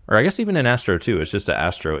 3, or I guess even in Astro 2, it's just an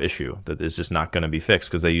Astro issue that is just not going to be fixed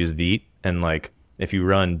because they use Vite. And if you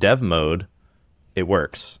run dev mode, it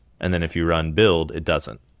works. And then if you run build, it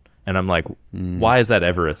doesn't. And I'm like, why is that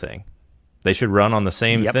ever a thing? They should run on the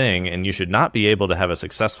same thing, and you should not be able to have a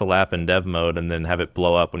successful app in dev mode and then have it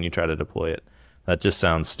blow up when you try to deploy it. That just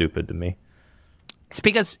sounds stupid to me. It's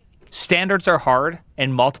because standards are hard,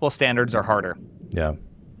 and multiple standards are harder. Yeah.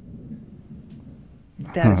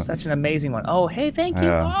 That is such an amazing one. Oh, hey, thank you.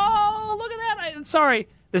 Oh, look at that. Sorry.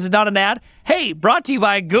 This is not an ad. Hey, brought to you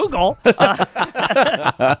by Google.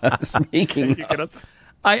 Speaking of.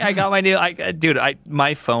 I got my new,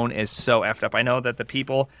 my phone is so effed up. I know that the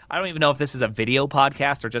people, I don't even know if this is a video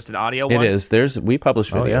podcast or just an audio one. It is. We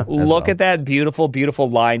publish video. Look at that beautiful, beautiful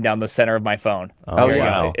line down the center of my phone. Oh, There you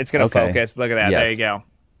wow. go. It's going to focus. Look at that. Yes. There you go.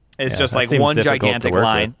 It's Yeah, just that like seems one difficult to gigantic work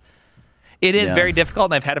line. with. It is Yeah. very difficult,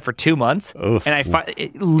 and I've had it for 2 months. Oof.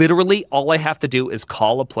 And literally all I have to do is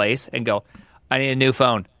call a place and go, I need a new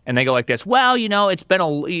phone. And they go like this, well, it's been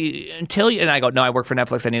until you, and I go, no, I work for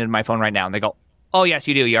Netflix. I needed my phone right now. And they go, oh, yes,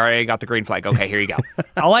 you do. You already got the green flag. Okay, here you go.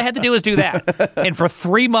 All I had to do was do that. And for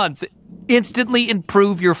 3 months, instantly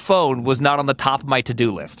improve your phone was not on the top of my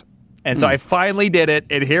to-do list. And so I finally did it,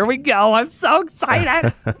 and here we go. I'm so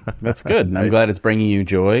excited. That's good. I'm glad it's bringing you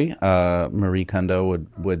joy. Marie Kondo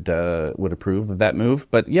would approve of that move.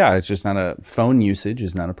 But yeah, it's just not phone usage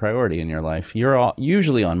is not a priority in your life. You're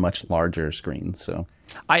usually on much larger screens, so.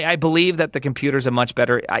 I believe that the computer's a much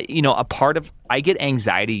better, I get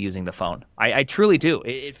anxiety using the phone. I truly do.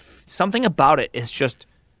 Something about it is just,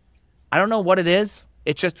 I don't know what it is.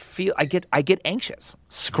 It just I get anxious.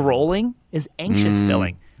 Scrolling is anxious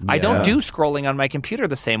filling. I don't do scrolling on my computer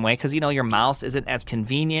the same way because, your mouse isn't as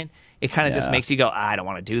convenient. It kind of just makes you go, I don't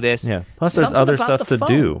want to do this. Yeah. Plus, there's Something other about stuff the to phone.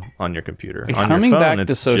 do on your computer. On Coming your phone, back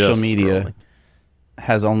to it's social just media scrolling.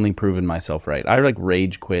 has only proven myself right. I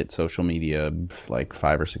rage quit social media like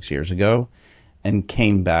 5 or 6 years ago and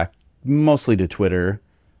came back mostly to Twitter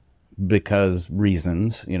because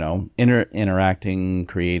reasons, interacting,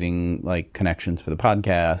 creating like connections for the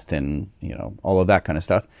podcast and, all of that kind of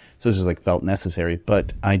stuff. So it's just like felt necessary.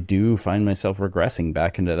 But I do find myself regressing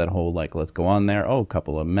back into that whole, like, let's go on there. Oh, a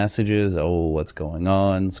couple of messages. Oh, what's going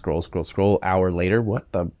on? Scroll. Hour later. What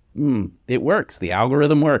it works. The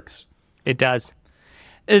algorithm works. It does.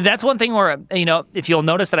 That's one thing where, if you'll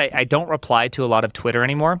notice that I don't reply to a lot of Twitter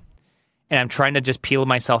anymore, and I'm trying to just peel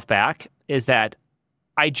myself back, is that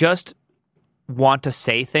I just want to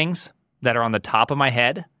say things that are on the top of my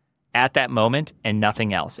head at that moment and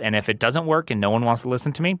nothing else. And if it doesn't work and no one wants to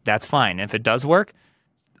listen to me, that's fine. If it does work,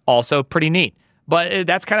 also pretty neat. But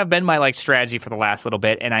that's kind of been my strategy for the last little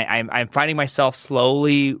bit, and I'm finding myself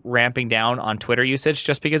slowly ramping down on Twitter usage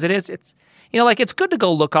just because it's good to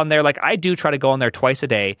go look on there. Like I do try to go on there twice a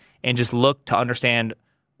day and just look to understand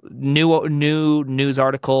new news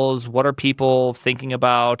articles. What are people thinking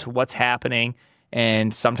about? What's happening?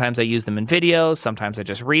 And sometimes I use them in videos. Sometimes I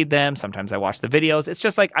just read them. Sometimes I watch the videos. It's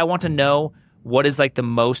just like I want to know what is like the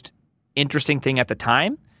most interesting thing at the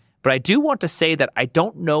time. But I do want to say that I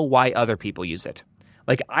don't know why other people use it.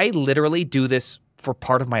 Like I literally do this for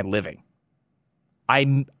part of my living.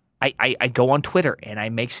 I go on Twitter and I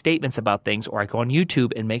make statements about things, or I go on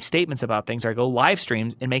YouTube and make statements about things, or I go live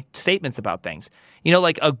streams and make statements about things.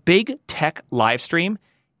 Like a big tech live stream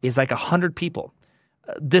is like 100 people.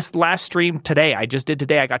 This last stream today, I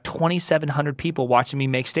got 2,700 people watching me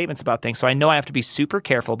make statements about things. So I know I have to be super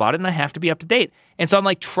careful about it and I have to be up to date. And so I'm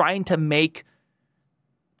like trying to make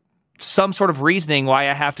some sort of reasoning why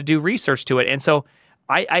I have to do research to it. And so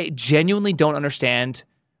I genuinely don't understand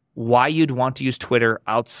why you'd want to use Twitter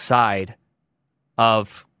outside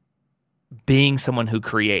of being someone who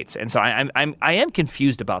creates. And so I am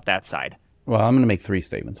confused about that side. Well, I'm going to make 3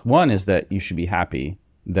 statements. One is that you should be happy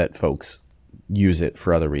that folks use it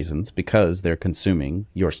for other reasons because they're consuming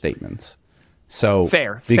your statements. So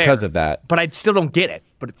because of that. But I still don't get it,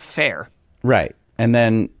 but it's fair. Right. And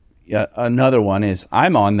then another one is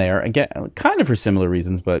I'm on there, again, kind of for similar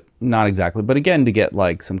reasons, but not exactly. But again, to get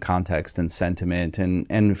like some context and sentiment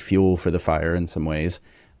and fuel for the fire in some ways.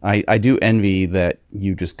 I do envy that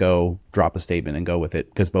you just go drop a statement and go with it,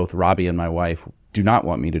 because both Robbie and my wife do not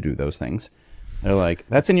want me to do those things. They're like,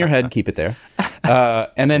 that's in your head, keep it there.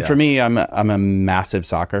 And then for me, I'm a massive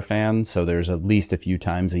soccer fan, so there's at least a few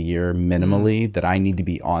times a year minimally that I need to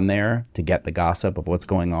be on there to get the gossip of what's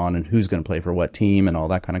going on and who's going to play for what team and all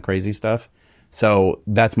that kind of crazy stuff. So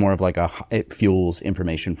that's more of like it fuels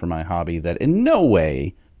information for my hobby that in no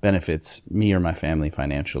way benefits me or my family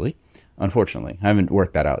financially. Unfortunately, I haven't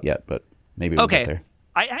worked that out yet, but maybe we'll get there.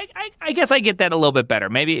 I guess I get that a little bit better.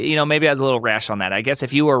 Maybe I was a little rash on that. I guess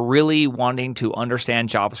if you are really wanting to understand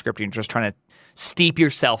JavaScript and you're just trying to steep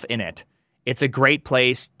yourself in it, it's a great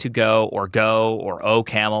place to go or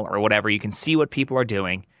OCaml or whatever. You can see what people are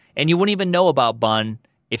doing, and you wouldn't even know about Bun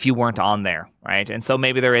if you weren't on there, right? And so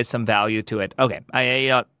maybe there is some value to it. Okay,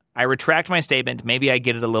 I retract my statement. Maybe I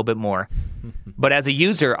get it a little bit more. But as a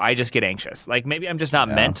user, I just get anxious. Like maybe I'm just not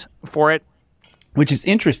meant for it. Which is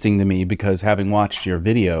interesting to me because having watched your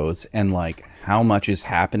videos and like how much is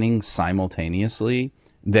happening simultaneously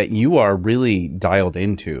that you are really dialed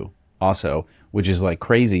into also, which is like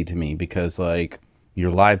crazy to me because like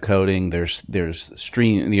you're live coding. There's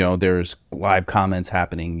stream, there's live comments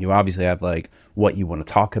happening. You obviously have like what you want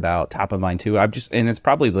to talk about top of mind too. And it's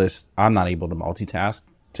probably this. I'm not able to multitask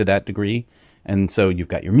to that degree. And so you've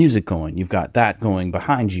got your music going, you've got that going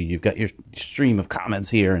behind you, you've got your stream of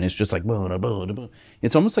comments here, and it's just like, boom, boom, boom.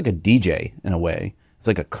 It's almost like a DJ in a way. It's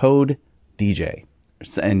like a code DJ,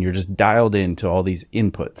 and you're just dialed into all these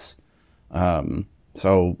inputs.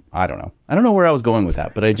 So I don't know. I don't know where I was going with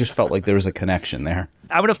that, but I just felt like there was a connection there.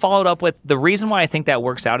 I would have followed up with the reason why I think that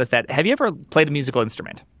works out is that, have you ever played a musical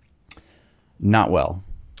instrument? Not well.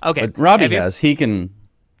 Okay. But Robbie has. He can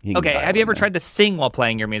okay. dial Have you ever in there. tried to sing while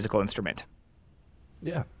playing your musical instrument?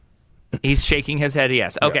 Yeah. He's shaking his head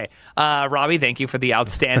yes. Okay. Robbie, thank you for the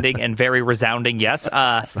outstanding and very resounding yes.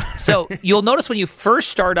 So you'll notice when you first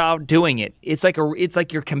start out doing it, it's like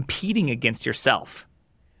you're competing against yourself.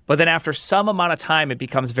 But then after some amount of time, it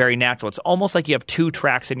becomes very natural. It's almost like you have two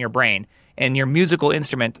tracks in your brain. And your musical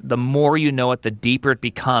instrument, the more you know it, the deeper it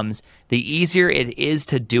becomes, the easier it is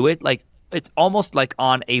to do it. Like it's almost like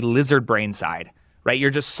on a lizard brain side. Right,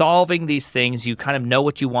 you're just solving these things. You kind of know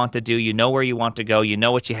what you want to do. You know where you want to go. You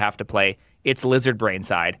know what you have to play. It's lizard brain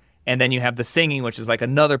side. And then you have the singing, which is like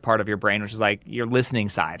another part of your brain, which is like your listening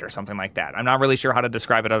side or something like that. I'm not really sure how to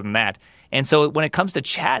describe it other than that. And so when it comes to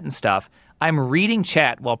chat and stuff, I'm reading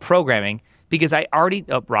chat while programming because I already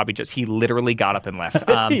Robbie he literally got up and left.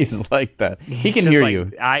 He's like that. He can just hear like,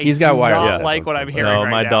 you. I He's got do wireless. not like what I'm hearing No,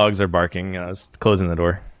 right my now. dogs are barking. I was closing the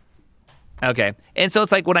door. Okay. And so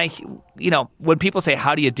it's like when people say,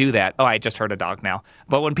 how do you do that? Oh, I just heard a dog now.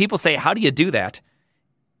 But when people say, how do you do that?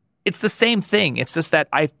 It's the same thing. It's just that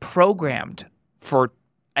I've programmed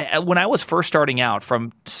when I was first starting out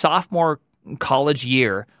from sophomore college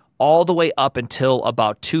year all the way up until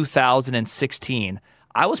about 2016,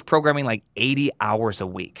 I was programming like 80 hours a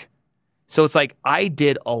week. So it's like I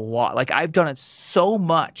did a lot. Like I've done it so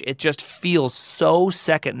much. It just feels so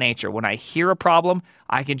second nature. When I hear a problem,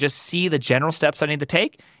 I can just see the general steps I need to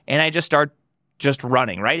take, and I just start just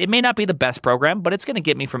running, right? It may not be the best program, but it's going to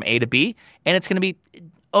get me from A to B, and it's going to be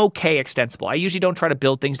okay extensible. I usually don't try to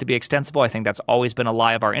build things to be extensible. I think that's always been a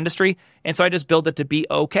lie of our industry, and so I just build it to be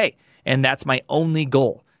okay, and that's my only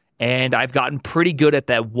goal. And I've gotten pretty good at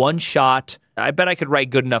that one shot. I bet I could write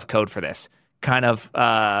good enough code for this kind of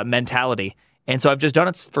mentality. And so I've just done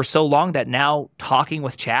it for so long that now talking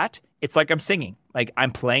with chat, it's like I'm singing. Like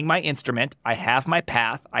I'm playing my instrument. I have my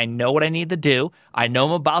path. I know what I need to do. I know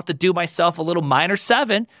I'm about to do myself a little minor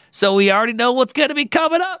 7. So we already know what's going to be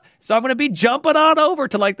coming up. So I'm going to be jumping on over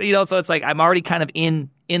to so it's like I'm already kind of in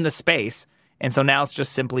the space. And so now it's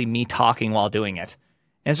just simply me talking while doing it.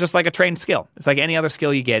 And it's just like a trained skill. It's like any other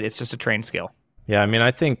skill you get. It's just a trained skill. Yeah, I mean,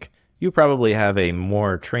 I think you probably have a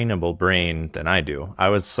more trainable brain than I do. I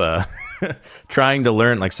was trying to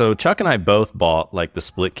learn, so Chuck and I both bought the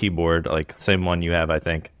split keyboard, the same one you have, I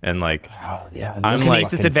think. And I'm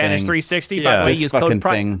Kinesis Advantage 360. By the way, use code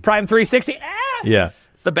Prime 360. Yeah.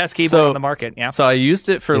 It's the best keyboard on the market. Yeah. So I used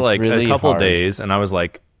it for really a couple hard. days, and I was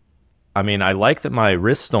like, I mean, I like that my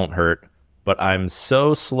wrists don't hurt, but I'm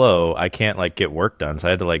so slow, I can't get work done. So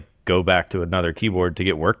I had to go back to another keyboard to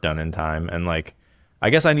get work done in time. And I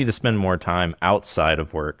guess I need to spend more time outside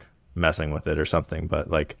of work messing with it or something. But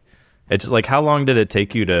it's just how long did it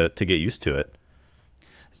take you to get used to it?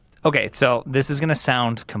 Okay, so this is going to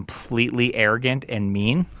sound completely arrogant and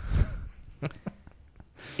mean.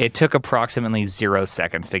 It took approximately 0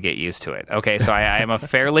 seconds to get used to it. Okay, so I am a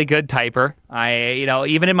fairly good typer.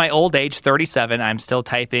 Even in my old age, 37, I'm still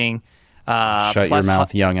typing. Shut your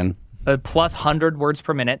mouth, youngin'. Plus 100 words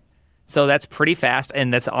per minute. So that's pretty fast,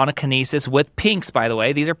 and that's on a Kinesis with pinks, by the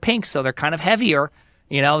way. These are pinks, so they're kind of heavier.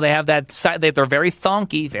 They have that side. They're very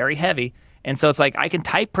thonky, very heavy. And so it's I can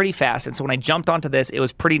type pretty fast. And so when I jumped onto this, it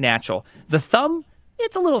was pretty natural. The thumb,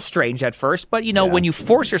 it's a little strange at first, but when you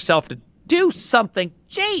force yourself to do something,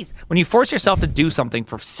 when you force yourself to do something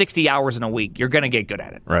for 60 hours in a week, you're going to get good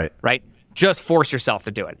at it. Right. Right? Just force yourself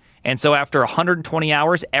to do it. And so after 120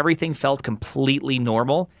 hours, everything felt completely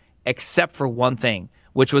normal, except for one thing,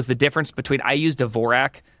 which was the difference between, I used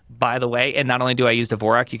Dvorak, by the way, and not only do I use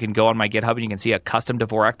Dvorak, you can go on my GitHub and you can see a custom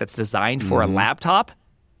Dvorak that's designed for a laptop,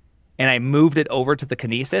 and I moved it over to the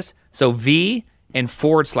Kinesis. So V and /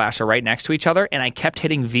 are right next to each other, and I kept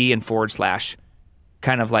hitting V and /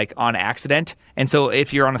 kind of on accident. And so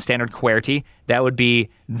if you're on a standard QWERTY, that would be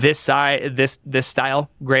this side, this style,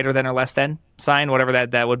 greater than or less than sign, whatever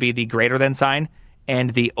that would be, the greater than sign, and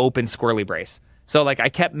the open squirrely brace. So I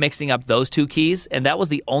kept mixing up those two keys, and that was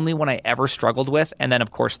the only one I ever struggled with. And then,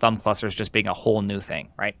 of course, thumb clusters just being a whole new thing,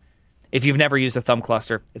 right? If you've never used a thumb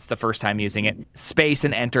cluster, it's the first time using it. Space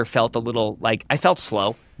and enter felt a little like I felt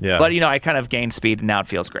slow, but I kind of gained speed and now it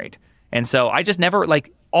feels great. And so I just never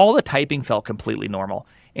all the typing felt completely normal,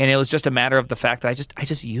 and it was just a matter of the fact that I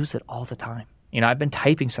just use it all the time. I've been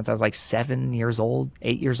typing since I was like 7 years old,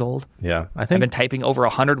 8 years old. Yeah, I've been typing over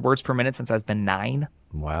 100 words per minute since I've been 9.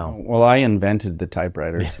 Wow. Well, I invented the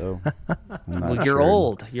typewriter, so You're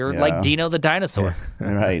old. You're like Dino the dinosaur.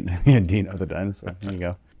 Right. Yeah, Dino the dinosaur. There you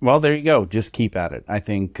go. Well, there you go. Just keep at it. I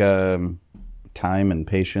think time and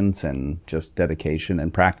patience and just dedication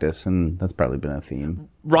and practice, and that's probably been a theme.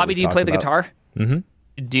 Robbie, do you play the guitar? Mm-hmm.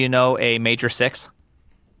 Do you know a major 6?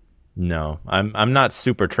 No, I'm not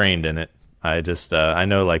super trained in it. I just I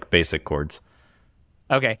know like basic chords.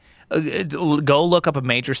 Okay, go look up a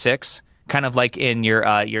major 6, kind of like in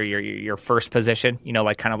your first position.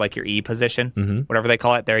 Like kind of like your E position, whatever they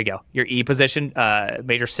call it. There you go. Your E position,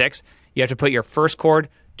 major 6. You have to put your first chord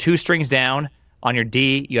 2 strings down. On your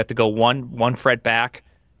D, you have to go one fret back.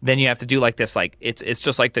 Then you have to do like this, like it's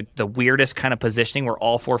just like the weirdest kind of positioning where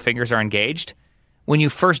all 4 fingers are engaged. When you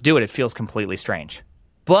first do it, it feels completely strange.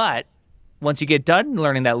 But once you get done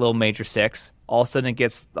learning that little major 6, all of a sudden it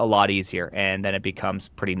gets a lot easier, and then it becomes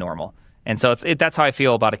pretty normal. And so that's how I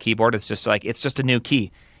feel about a keyboard. It's just like it's just a new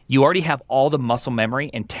key. You already have all the muscle memory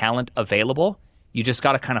and talent available. You just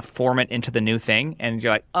got to kind of form it into the new thing, and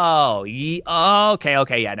you're like, okay,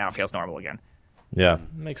 yeah, now it feels normal again. Yeah,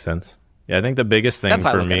 makes sense. Yeah, I think the biggest thing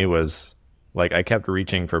for me was like I kept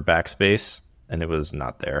reaching for backspace, and it was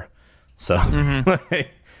not there. So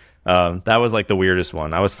that was like the weirdest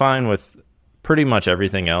one. I was fine with pretty much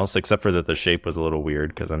everything else, except for that the shape was a little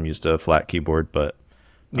weird because I'm used to a flat keyboard. But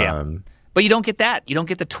but you don't get that. You don't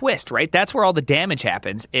get the twist, right? That's where all the damage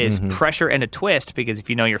happens is pressure and a twist, because if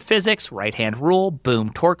you know your physics, right-hand rule,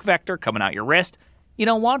 boom, torque vector coming out your wrist, you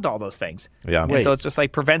don't want all those things. Yeah. And so it's just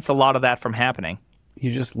like prevents a lot of that from happening.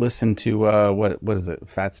 You just listen to what is it,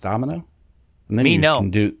 Fats Domino? And then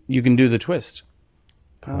you can do the twist.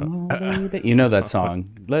 Come on, baby. You know that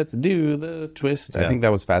song. Let's do the twist. Yeah. I think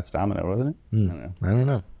that was Fats Domino, wasn't it? I don't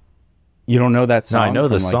know. You don't know that song? No, I know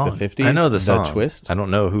the from, song. Like, the 50s? I know the song. The twist? I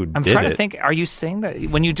don't know who did it. I'm trying to think. Are you saying that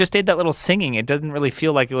when you just did that little singing, it doesn't really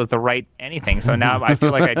feel like it was the right anything? So now I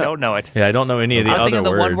feel like I don't know it. Yeah, I don't know any of the I was other thinking of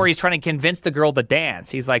the words. one where he's trying to convince the girl to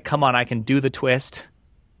dance. He's like, "Come on, I can do the twist."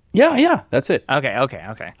 Yeah, that's it.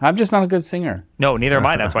 Okay. I'm just not a good singer. No, neither am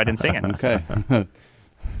I. That's why I didn't sing it. Okay.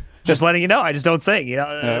 Just letting you know, I just don't sing.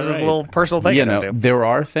 This is a little personal thing. There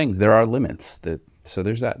are things, there are limits. So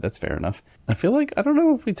there's that. That's fair enough. I feel like, I don't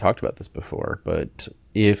know if we talked about this before, but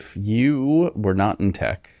if you were not in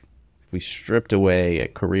tech, if we stripped away a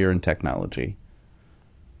career in technology,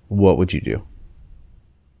 what would you do?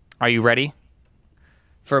 Are you ready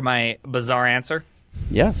for my bizarre answer?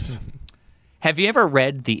 Yes. Have you ever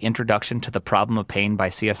read The Introduction to the Problem of Pain by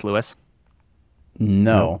C.S. Lewis?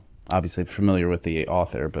 No. Obviously familiar with the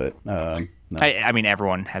author, but no. I mean,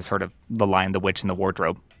 everyone has heard of The Lion, the Witch, and the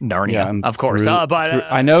Wardrobe. Narnia, of course.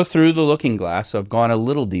 I know Through the Looking Glass, so I've gone a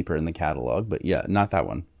little deeper in the catalog, but yeah, not that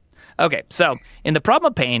one. Okay, so in The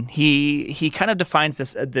Problem of Pain, he kind of defines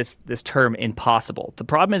this term impossible. The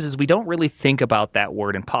problem is we don't really think about that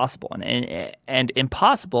word impossible, and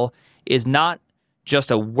impossible is not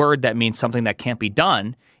just a word that means something that can't be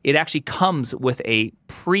done. It actually comes with a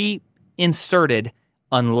pre-inserted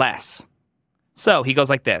unless. So he goes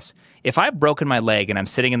like this. If I've broken my leg and I'm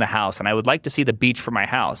sitting in the house and I would like to see the beach from my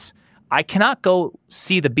house, I cannot go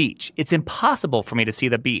see the beach. It's impossible for me to see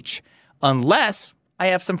the beach unless I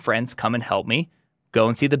have some friends come and help me go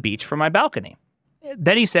and see the beach from my balcony.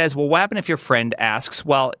 Then he says, well, what happened if your friend asks,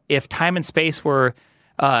 well, if time and space were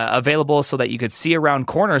available so that you could see around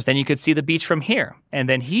corners, then you could see the beach from here. And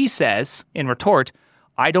then he says in retort,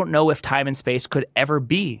 I don't know if time and space could ever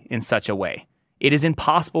be in such a way. It is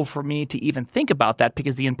impossible for me to even think about that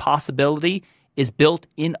because the impossibility is built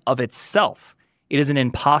in of itself. It is an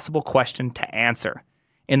impossible question to answer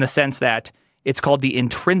in the sense that it's called the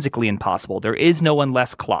intrinsically impossible. There is no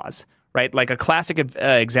unless clause, right? Like a classic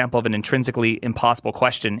example of an intrinsically impossible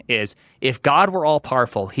question is if God were all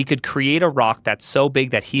powerful, he could create a rock that's so big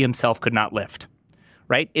that he himself could not lift,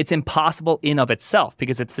 right? It's impossible in of itself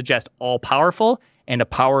because it suggests all powerful and a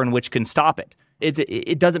power in which can stop it.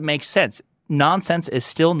 It doesn't make sense. Nonsense is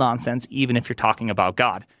still nonsense, even if you're talking about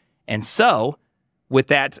God. And so, with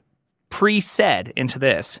that pre-said into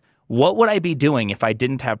this, what would I be doing if I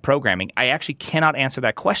didn't have programming? I actually cannot answer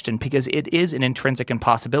that question because it is an intrinsic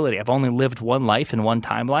impossibility. I've only lived one life in one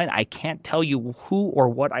timeline. I can't tell you who or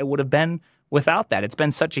what I would have been without that. It's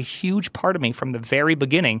been such a huge part of me from the very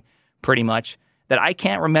beginning, pretty much, that I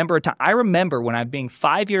can't remember. I remember when I'm being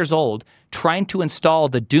 5 years old trying to install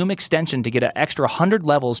the Doom extension to get an extra 100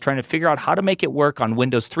 levels, trying to figure out how to make it work on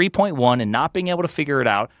Windows 3.1 and not being able to figure it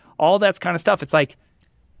out. All that kind of stuff. It's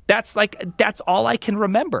that's all I can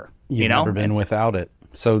remember. You've never been without it.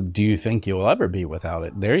 So do you think you'll ever be without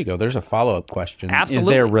it? There you go. There's a follow-up question. Absolutely. Is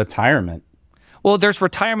there retirement? Well, there's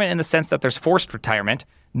retirement in the sense that there's forced retirement.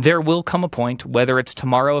 There will come a point, whether it's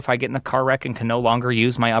tomorrow if I get in a car wreck and can no longer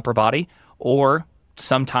use my upper body, or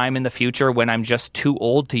sometime in the future when I'm just too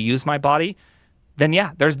old to use my body, then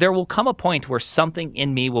yeah, there will come a point where something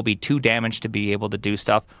in me will be too damaged to be able to do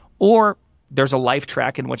stuff, or there's a life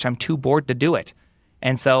track in which I'm too bored to do it.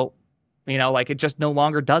 And so, it just no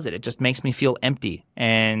longer does it. It just makes me feel empty.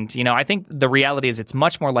 And, I think the reality is it's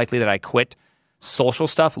much more likely that I quit social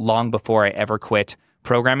stuff long before I ever quit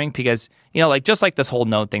programming, because, just like this whole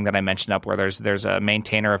Node thing that I mentioned up where there's a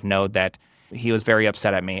maintainer of Node that he was very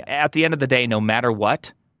upset at me. At the end of the day, no matter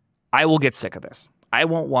what, I will get sick of this. I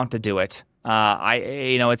won't want to do it.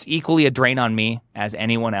 It's equally a drain on me as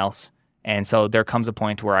anyone else. And so there comes a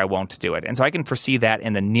point where I won't do it. And so I can foresee that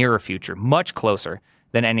in the nearer future, much closer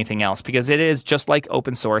than anything else, because it is just like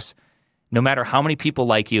open source. No matter how many people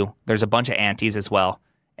like you, there's a bunch of antis as well,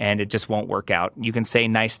 and it just won't work out. You can say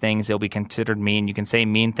nice things, they'll be considered mean. You can say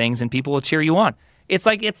mean things, and people will cheer you on. It's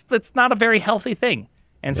it's not a very healthy thing.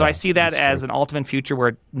 And so I see that as an ultimate future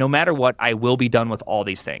where no matter what, I will be done with all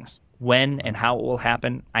these things. When and how it will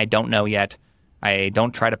happen, I don't know yet. I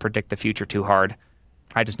don't try to predict the future too hard.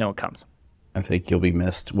 I just know it comes. I think you'll be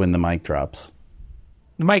missed when the mic drops.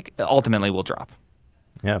 The mic ultimately will drop.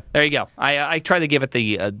 Yeah. There you go. I try to give it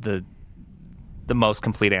the most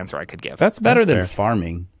complete answer I could give. That's better than fair.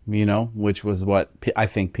 Farming, which was what I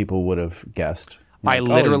think people would have guessed. I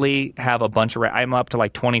literally have a bunch of. I'm up to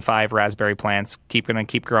like 25 raspberry plants. Gonna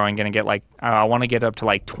keep growing. Gonna get I want to get up to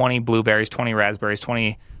like 20 blueberries, 20 raspberries,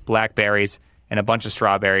 20 blackberries, and a bunch of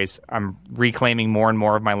strawberries. I'm reclaiming more and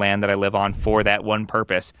more of my land that I live on for that one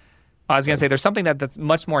purpose. I was gonna say there's something that's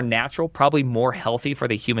much more natural, probably more healthy for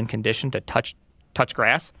the human condition to touch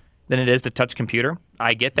grass than it is to touch computer.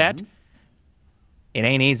 I get that. Mm-hmm. It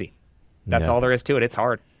ain't easy. That's all there is to it. It's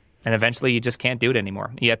hard. And eventually you just can't do it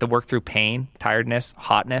anymore. You have to work through pain, tiredness,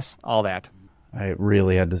 hotness, all that. I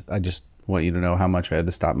really had to, I just want you to know how much I had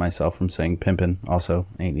to stop myself from saying pimpin' also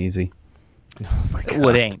ain't easy. Oh my God. Well,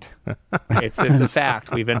 it ain't. It's a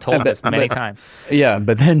fact. We've been told this many times. Yeah,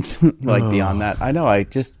 but then beyond that, I know I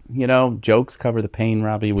just, jokes cover the pain,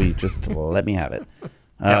 Robbie. We just let me have it.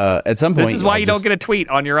 At some point, this is why you don't get a tweet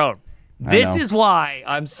on your own. This is why.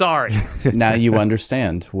 I'm sorry. Now you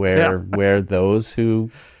understand where those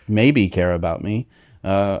who maybe care about me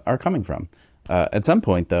are coming from. At some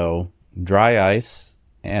point, though, dry ice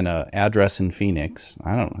and an address in Phoenix,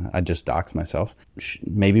 I don't know, I just dox myself,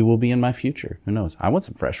 maybe will be in my future. Who knows? I want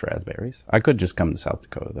some fresh raspberries. I could just come to South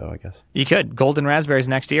Dakota, though, I guess. You could. Golden raspberries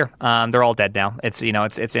next year. They're all dead now. It's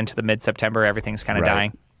it's into the mid-September. Everything's kind of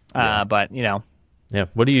dying. But, Yeah.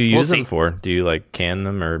 What do you use them for? Do you can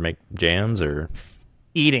them or make jams or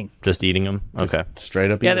eating? Just eating them? Okay.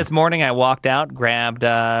 Straight up. Yeah. This morning I walked out, grabbed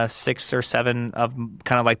 6 or 7 of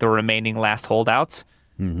kind of like the remaining last holdouts,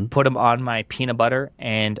 put them on my peanut butter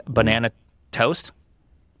and banana toast.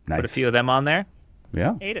 Nice. Put a few of them on there.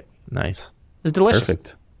 Yeah. Ate it. Nice. It was delicious.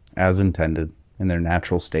 Perfect. As intended in their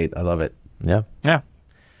natural state. I love it. Yeah. Yeah.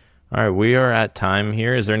 All right. We are at time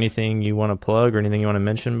here. Is there anything you want to plug or anything you want to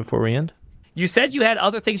mention before we end? You said you had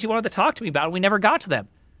other things you wanted to talk to me about, and we never got to them.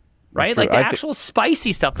 Right? Like the actual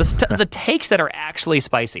spicy stuff, the takes that are actually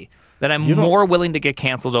spicy, that I'm more willing to get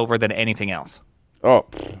canceled over than anything else. Oh,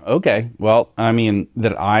 okay. Well, I mean,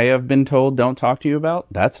 that I have been told don't talk to you about,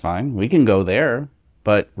 that's fine. We can go there.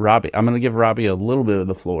 But Robbie, I'm going to give Robbie a little bit of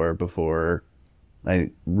the floor before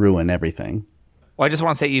I ruin everything. Well, I just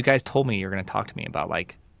want to say you guys told me you're going to talk to me about my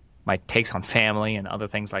takes on family and other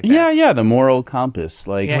things like that. Yeah, the moral compass,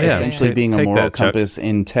 essentially being a moral compass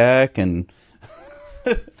in tech, and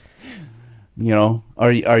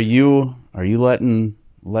are you letting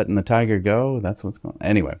the tiger go? That's what's going on.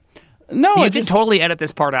 Anyway, no, you can totally edit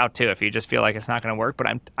this part out too if you just feel like it's not going to work.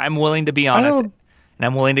 But I'm willing to be honest, and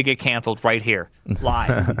I'm willing to get canceled right here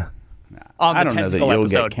live on the tentacle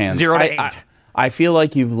episode 0 to 8. I feel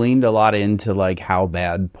like you've leaned a lot into how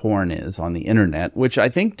bad porn is on the internet, which I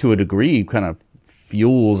think to a degree kind of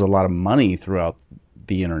fuels a lot of money throughout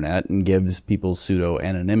the internet and gives people pseudo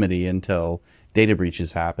anonymity until data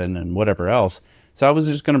breaches happen and whatever else. So I was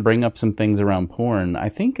just going to bring up some things around porn. I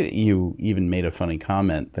think that you even made a funny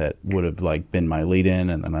comment that would have been my lead in,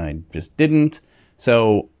 and then I just didn't.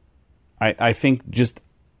 So I think just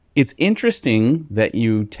it's interesting that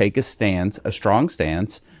you take a strong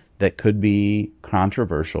stance that could be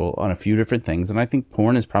controversial on a few different things. And I think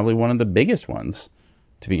porn is probably one of the biggest ones,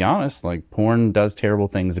 to be honest. Like, porn does terrible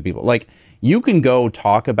things to people. Like, you can go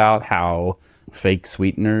talk about how fake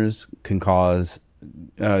sweeteners can cause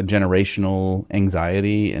generational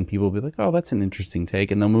anxiety, and people will be like, oh, that's an interesting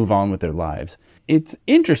take, and they'll move on with their lives. It's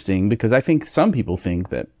interesting because I think some people think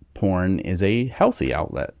that porn is a healthy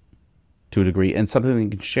outlet to a degree and something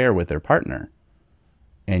they can share with their partner.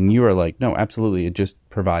 And you are like, no, absolutely, it just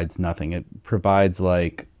provides nothing. It provides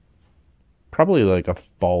probably a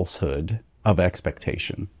falsehood of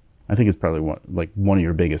expectation. I think it's probably one of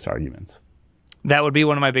your biggest arguments. That would be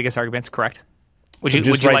one of my biggest arguments, correct? Would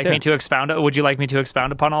you like me to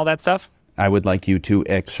expound upon all that stuff? I would like you to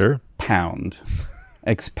expound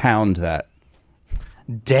that.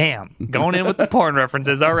 Damn, going in with the porn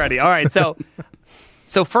references already. All right, so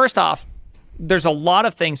first off, there's a lot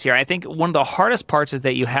of things here. I think one of the hardest parts is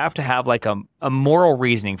that you have to have like a moral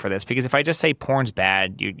reasoning for this, because if I just say porn's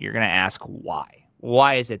bad, you're going to ask why.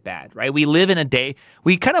 Why is it bad, right? We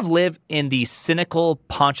kind of live in the cynical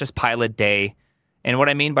Pontius Pilate day. And what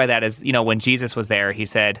I mean by that is, when Jesus was there, he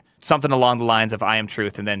said something along the lines of, I am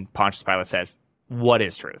truth. And then Pontius Pilate says, what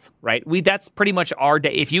is truth, right? That's pretty much our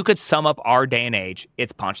day. If you could sum up our day and age,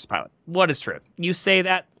 it's Pontius Pilate. What is truth? You say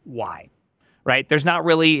that, why? Right? There's not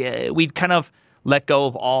really, we'd kind of let go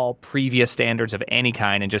of all previous standards of any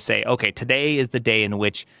kind and just say, okay, today is the day in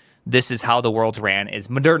which this is how the world's ran, is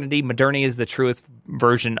modernity. Modernity is the truth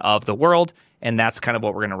version of the world, and that's kind of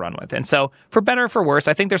what we're going to run with. And so, for better or for worse,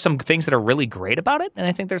 I think there's some things that are really great about it, and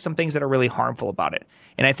I think there's some things that are really harmful about it.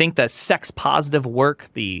 And I think the sex-positive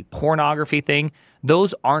work, the pornography thing,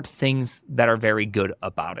 those aren't things that are very good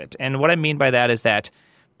about it. And what I mean by that is that,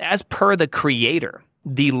 as per the creator,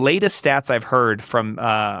 the latest stats I've heard from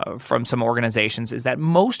some organizations is that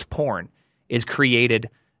most porn is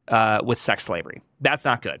created with sex slavery. That's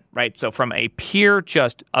not good, right? So from a pure,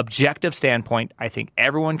 just objective standpoint, I think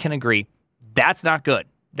everyone can agree that's not good.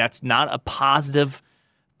 That's not a positive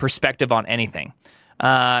perspective on anything.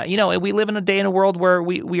 We live in a day and a world where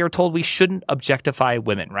we are told we shouldn't objectify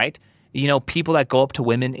women, right? People that go up to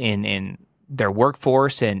women in their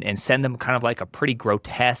workforce and send them kind of like a pretty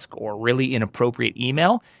grotesque or really inappropriate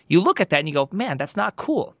email, you look at that and you go, man, that's not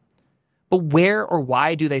cool. But where or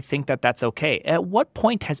why do they think that that's okay? At what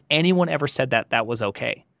point has anyone ever said that that was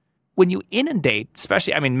okay? When you inundate,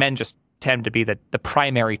 especially, men just tend to be the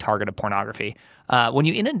primary target of pornography. When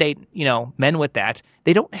you inundate, men with that,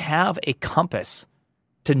 they don't have a compass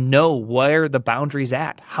to know where the boundary's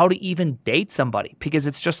at, how to even date somebody. Because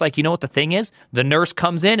it's just like, what the thing is? The nurse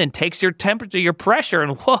comes in and takes your temperature, your pressure,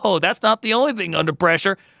 and whoa, that's not the only thing under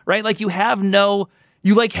pressure, right? Like you have no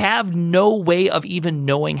way of even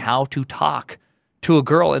knowing how to talk to a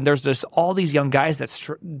girl. And there's just all these young guys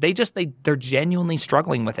they're genuinely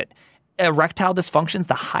struggling with it. Erectile dysfunction's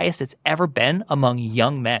the highest it's ever been among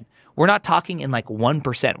young men. We're not talking in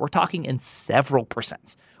 1%. We're talking in several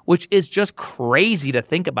percents, which is just crazy to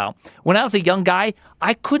think about. When I was a young guy,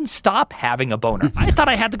 I couldn't stop having a boner. I thought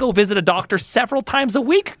I had to go visit a doctor several times a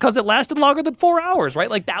week because it lasted longer than 4 hours, right?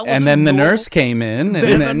 Like that was and then the nurse came in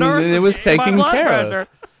and then it was taken care of.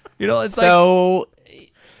 It's so,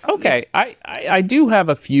 okay, I do have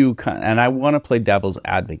a few, and I want to play devil's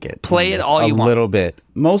advocate. Play it all you want. A little bit,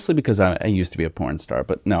 mostly because I used to be a porn star,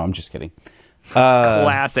 but no, I'm just kidding.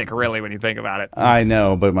 Classic, really, when you think about it. I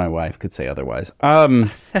know, but my wife could say otherwise.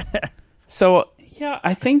 So, yeah,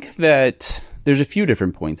 I think that there's a few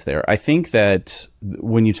different points there. I think that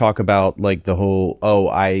when you talk about the whole,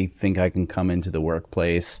 I think I can come into the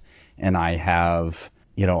workplace and I have,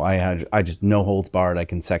 I just no holds barred, I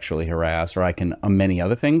can sexually harass, or I can many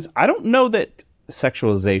other things. I don't know that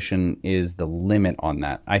sexualization is the limit on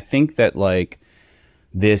that. I think that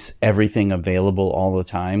this everything available all the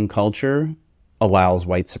time culture allows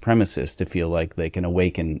white supremacists to feel like they can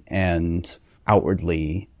awaken and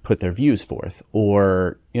outwardly put their views forth.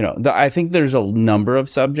 Or, I think there's a number of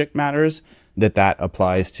subject matters that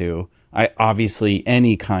applies to. Obviously,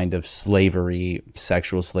 any kind of slavery,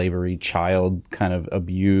 sexual slavery, child kind of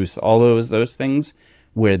abuse, all those things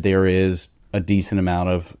where there is a decent amount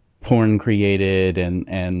of porn created and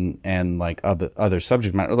other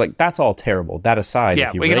subject matter, that's all terrible. That aside, yeah,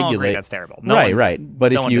 if you we can regulate, all agree that's terrible. Right.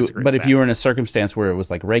 But if you were in a circumstance where it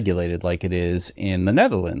was regulated, like it is in the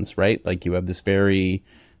Netherlands, right? You have this very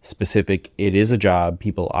specific, it is a job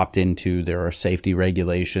people opt into. There are safety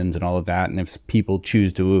regulations and all of that, and if people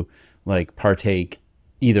choose to partake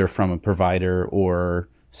either from a provider or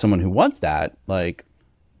someone who wants that,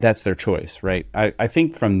 that's their choice, right? I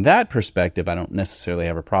think from that perspective, I don't necessarily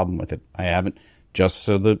have a problem with it. I haven't just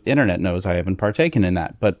so the internet knows I haven't partaken in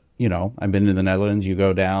that. But, you know, I've been to the Netherlands, you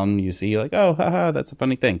go down, you see like, oh, haha, that's a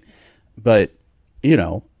funny thing. But, you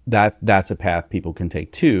know, that's a path people can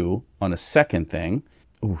take too. On a second thing.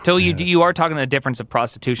 So you are talking the difference of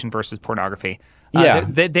prostitution versus pornography. Yeah.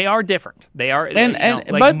 They are different. They are,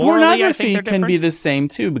 but morally, I think pornography can be the same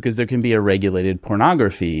too, because there can be a regulated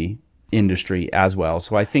pornography industry as well.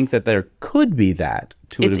 So I think that there could be that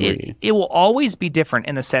to a degree. It will always be different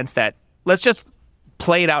in the sense that, let's just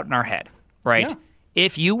play it out in our head, right? Yeah.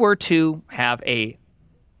 If you were to have a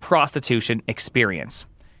prostitution experience,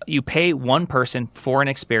 you pay one person for an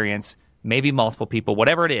experience, maybe multiple people,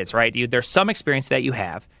 whatever it is, right? There's some experience that you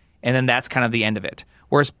have, and then that's kind of the end of it.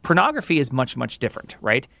 Whereas pornography is much, much different,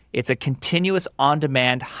 right? It's a continuous,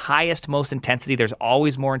 on-demand, highest, most intensity. There's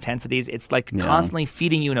always more intensities. It's like constantly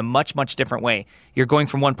feeding you in a much, much different way. You're going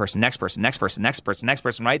from one person, next person, next person, next person, next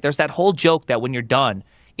person, right? There's that whole joke that when you're done,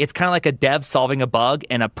 it's kind of like a dev solving a bug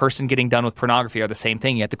and a person getting done with pornography are the same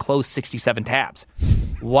thing. You have to close 67 tabs.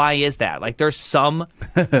 Why is that? Like there is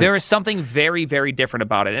something very, very different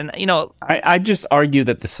about it. And, you know, I just argue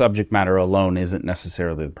that the subject matter alone isn't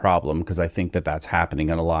necessarily the problem, because I think that that's happening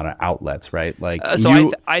in a lot of outlets, right? Like,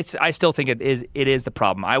 I still think it is the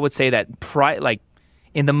problem. I would say that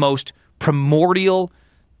in the most primordial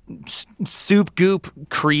soup goop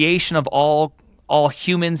creation of all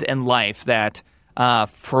humans and life, that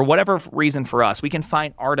for whatever reason for us, we can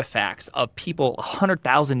find artifacts of people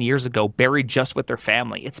 100,000 years ago buried just with their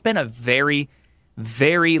family. It's been a very,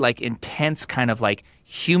 very intense kind of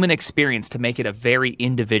human experience to make it a very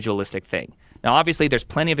individualistic thing. Now, obviously, there's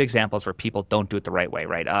plenty of examples where people don't do it the right way,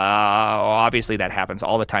 right? Obviously, that happens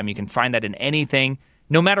all the time. You can find that in anything.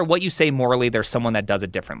 No matter what you say morally, there's someone that does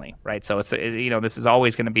it differently, right? So, this is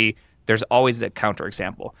always going to be, there's always a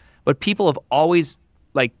counterexample. But people have always,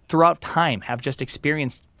 throughout time, have just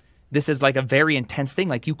experienced this as a very intense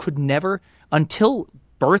thing. You could never, until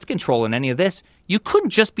birth control and any of this, you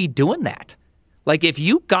couldn't just be doing that. If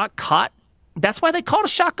you got caught, that's why they call it a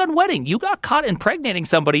shotgun wedding. You got caught impregnating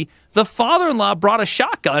somebody, the father-in-law brought a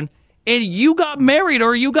shotgun, and you got married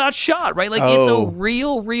or you got shot, right? It's a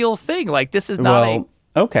real thing. This is not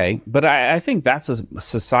Okay, but I think that's a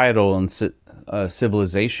societal and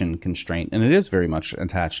civilization constraint, and it is very much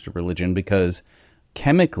attached to religion, because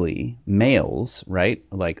chemically, males, right,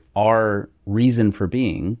 our reason for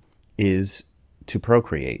being is to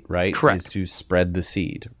procreate, right? Correct. Is to spread the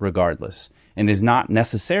seed, regardless, and is not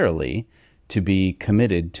necessarily to be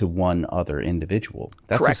committed to one other individual.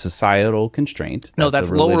 That's Correct. A societal constraint. No, that's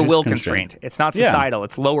lower will constraint. It's not societal.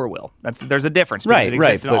 It's lower will. There's a difference, because it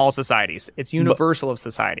exists in all societies. It's universal of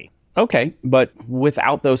society. Okay, but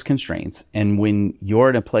without those constraints, and when you're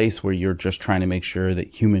in a place where you're just trying to make sure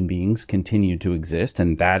that human beings continue to exist,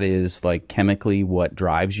 and that is chemically what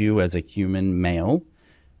drives you as a human male,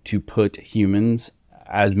 to put humans,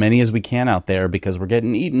 as many as we can, out there because we're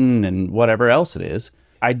getting eaten and whatever else it is,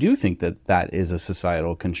 I do think that that is a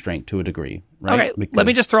societal constraint to a degree, right? Okay, let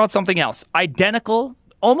me just throw out something else.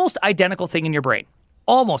 Almost identical thing in your brain.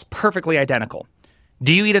 Almost perfectly identical.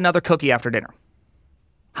 Do you eat another cookie after dinner?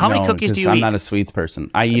 How many cookies do you eat? I'm not a sweets person.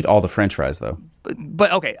 I eat all the French fries, though.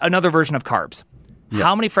 But okay, another version of carbs. Yep.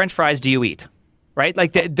 How many French fries do you eat? Right?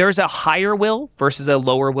 There's a higher will versus a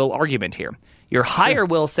lower will argument here. Your higher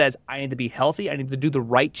will says, I need to be healthy. I need to do the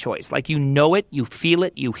right choice. You know it, you feel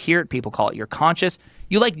it, you hear it. People call it your conscious.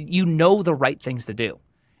 You know the right things to do.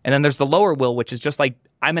 And then there's the lower will, which is just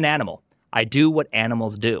I'm an animal. I do what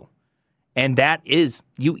animals do. And that is,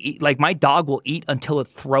 you eat, my dog will eat until it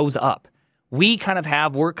throws up. We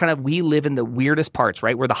live in the weirdest parts,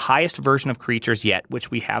 right? We're the highest version of creatures yet, which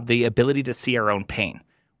we have the ability to see our own pain.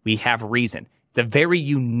 We have reason. It's a very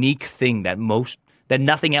unique thing that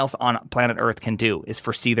nothing else on planet Earth can do, is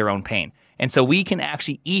foresee their own pain. And so we can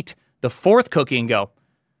actually eat the fourth cookie and go,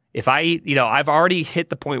 if I eat, I've already hit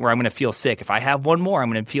the point where I'm going to feel sick. If I have one more,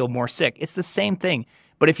 I'm going to feel more sick. It's the same thing.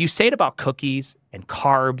 But if you say it about cookies and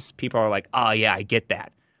carbs, people are like, oh yeah, I get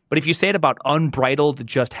that. But if you say it about unbridled,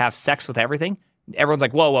 just have sex with everything, everyone's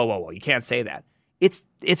like, whoa, you can't say that.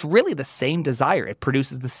 It's really the same desire. It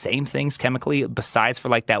produces the same things chemically, besides for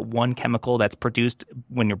that one chemical that's produced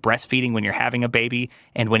when you're breastfeeding, when you're having a baby,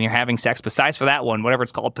 and when you're having sex. Besides for that one, whatever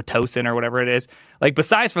it's called, Pitocin or whatever it is,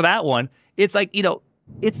 besides for that one, it's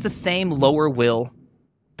it's the same lower will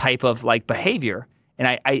type of behavior.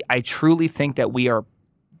 And I truly think that we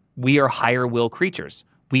are higher will creatures.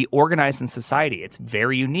 We organize in society. It's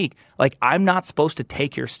very unique. I'm not supposed to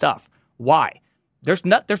take your stuff. Why?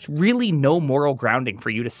 There's really no moral grounding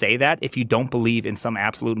for you to say that if you don't believe in some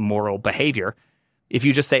absolute moral behavior. If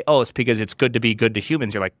you just say, oh, it's because it's good to be good to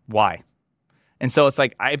humans, you're like, why? And so it's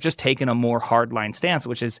like I've just taken a more hardline stance,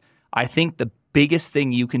 which is I think the biggest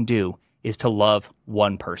thing you can do is to love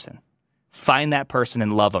one person. Find that person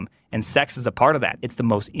and love them. And sex is a part of that. It's the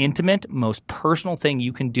most intimate, most personal thing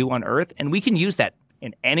you can do on earth. And we can use that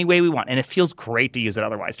in any way we want. And it feels great to use it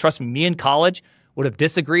otherwise. Trust me in college would have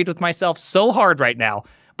disagreed with myself so hard right now.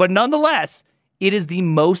 But nonetheless, it is the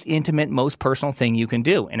most intimate, most personal thing you can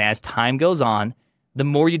do. And as time goes on, the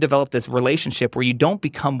more you develop this relationship where you don't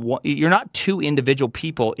become one, you're not two individual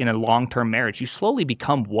people in a long-term marriage. You slowly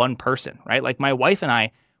become one person, right? Like my wife and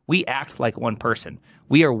I, we act like one person.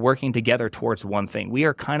 We are working together towards one thing. We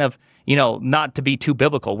are kind of, not to be too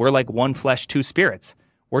biblical, we're like one flesh, two spirits.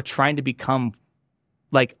 We're trying to become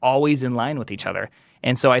like always in line with each other.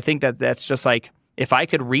 And so I think that that's just like, if I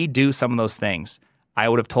could redo some of those things, I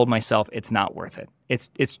would have told myself it's not worth it.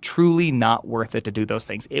 It's truly not worth it to do those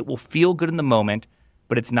things. It will feel good in the moment,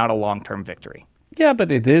 but it's not a long-term victory. Yeah,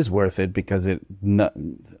 but it is worth it because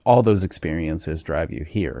all those experiences drive you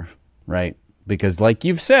here, right? Because like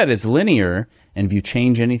you've said, it's linear, and if you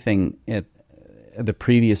change anything at the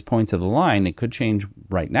previous points of the line, it could change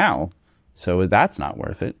right now. So that's not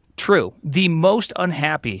worth it. True. The most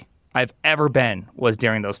unhappy I've ever been was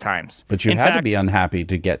during those times. But you had to be unhappy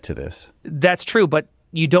to get to this. That's true, but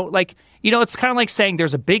you don't it's kind of like saying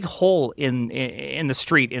there's a big hole in the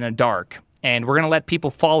street in a dark, and we're going to let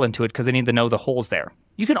people fall into it because they need to know the hole's there.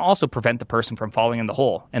 You can also prevent the person from falling in the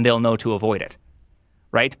hole, and they'll know to avoid it,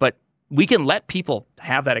 right? But we can let people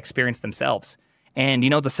have that experience themselves. And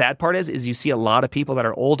the sad part is you see a lot of people that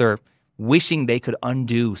are older wishing they could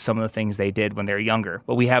undo some of the things they did when they were younger,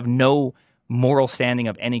 but we have no moral standing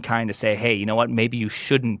of any kind to say, hey, you know what, maybe you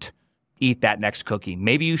shouldn't eat that next cookie.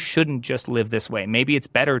 Maybe you shouldn't just live this way. Maybe it's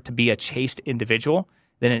better to be a chaste individual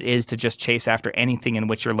than it is to just chase after anything in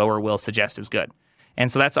which your lower will suggests is good.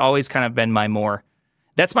 And so that's always kind of been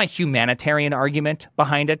that's my humanitarian argument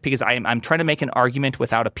behind it, because I'm trying to make an argument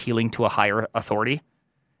without appealing to a higher authority,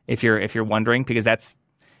 if you're wondering, because that's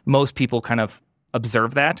most people kind of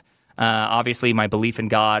observe that. Obviously, my belief in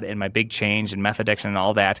God and my big change and meth addiction and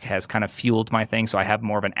all that has kind of fueled my thing, so I have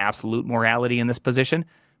more of an absolute morality in this position.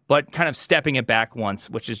 But kind of stepping it back once,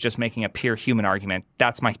 which is just making a pure human argument,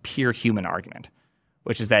 that's my pure human argument,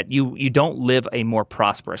 which is that you don't live a more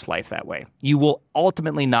prosperous life that way. You will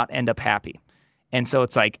ultimately not end up happy. And so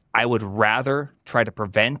it's like I would rather try to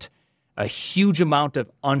prevent a huge amount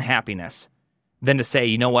of unhappiness than to say,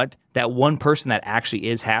 you know what, that one person that actually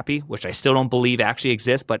is happy, which I still don't believe actually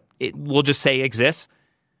exists, but we'll just say exists,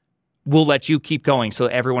 we'll let you keep going so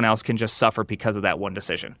everyone else can just suffer because of that one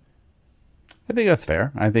decision. I think that's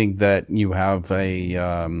fair. I think that you have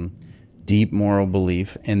a deep moral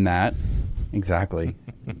belief in that. Exactly.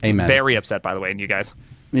 Amen. Very upset, by the way, and you guys.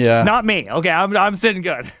 Yeah. Not me. Okay, I'm sitting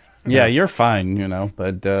good. Yeah, you're fine,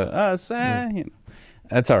 but that's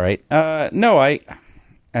all right. No, I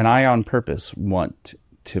on purpose want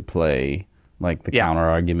to play like the counter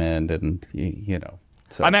argument, and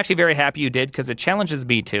So I'm actually very happy you did, because it challenges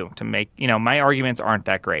me too to make. My arguments aren't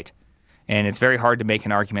that great, and it's very hard to make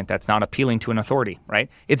an argument that's not appealing to an authority.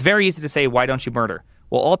 Right? It's very easy to say, why don't you murder?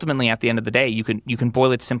 Well, ultimately, at the end of the day, you can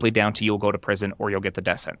boil it simply down to you'll go to prison or you'll get the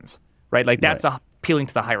death sentence. Right? Like that's appealing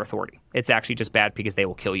to the higher authority. It's actually just bad because they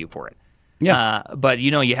will kill you for it. Yeah. But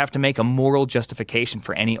you have to make a moral justification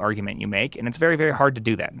for any argument you make, and it's very, very hard to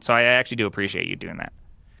do that. So I actually do appreciate you doing that,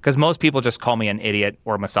 because most people just call me an idiot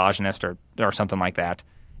or a misogynist or something like that,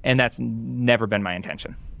 and that's never been my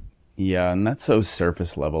intention. Yeah, and that's so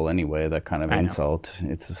surface level anyway, that kind of insult.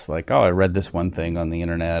 It's just like, oh, I read this one thing on the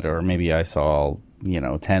internet, or maybe I saw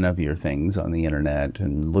 10 of your things on the internet,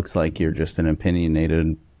 and it looks like you're just an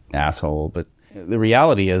opinionated asshole. But the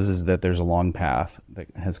reality is that there's a long path that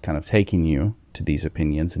has kind of taken you to these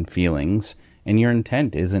opinions and feelings, and your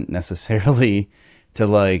intent isn't necessarily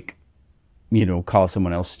to call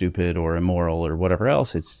someone else stupid or immoral or whatever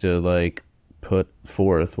else. It's to put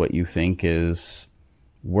forth what you think is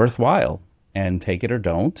worthwhile, and take it or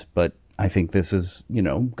don't. But I think this is,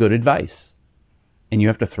 good advice. And you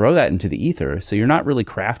have to throw that into the ether. So you're not really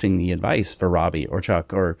crafting the advice for Robbie or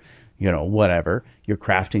Chuck or whatever. You're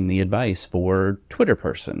crafting the advice for Twitter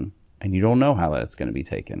person, and you don't know how that's going to be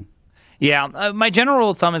taken. Yeah. My general rule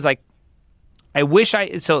of thumb is I wish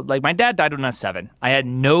my dad died when I was 7. I had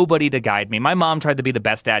nobody to guide me. My mom tried to be the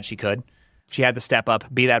best dad she could. She had to step up,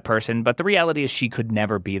 be that person. But the reality is she could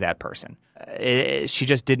never be that person. She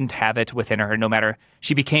just didn't have it within her. No matter,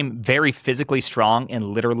 she became very physically strong and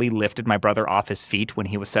literally lifted my brother off his feet when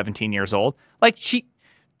he was 17 years old.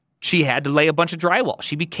 She had to lay a bunch of drywall.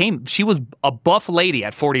 She was a buff lady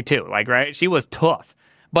at 42, right? She was tough.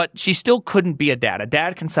 But she still couldn't be a dad. A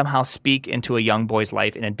dad can somehow speak into a young boy's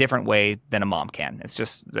life in a different way than a mom can. It's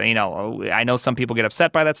just, I know some people get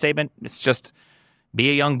upset by that statement. It's just be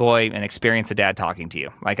a young boy and experience a dad talking to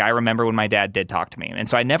you. Like I remember when my dad did talk to me. And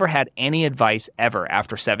so I never had any advice ever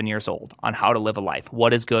after 7 years old on how to live a life.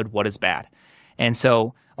 What is good? What is bad? And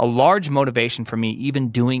so a large motivation for me, even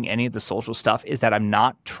doing any of the social stuff, is that I'm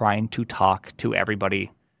not trying to talk to everybody.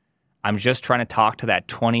 I'm just trying to talk to that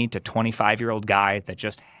 20 to 25-year-old guy that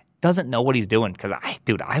just doesn't know what he's doing. Because,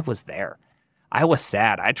 I was there. I was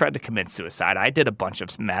sad. I tried to commit suicide. I did a bunch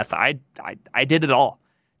of meth. I did it all.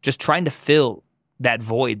 Just trying to fill that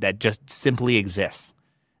void that just simply exists,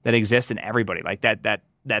 that exists in everybody. Like that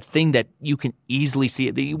thing that you can easily see.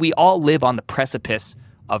 We all live on the precipice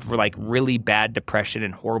of like really bad depression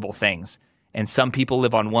and horrible things. And some people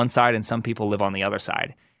live on one side and some people live on the other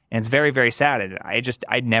side. And it's very, very sad. And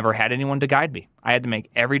I never had anyone to guide me. I had to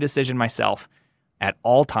make every decision myself at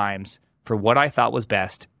all times for what I thought was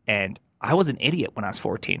best. And I was an idiot when I was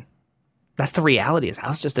 14. That's the reality, is I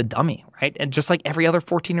was just a dummy, right? And just like every other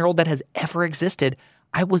 14-year-old that has ever existed,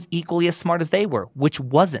 I was equally as smart as they were, which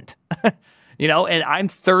wasn't. And I'm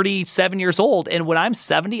 37 years old. And when I'm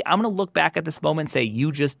 70, I'm going to look back at this moment and say,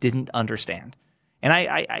 you just didn't understand. And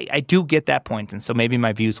I do get that point. And so maybe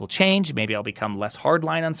my views will change. Maybe I'll become less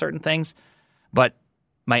hardline on certain things. But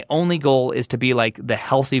my only goal is to be like the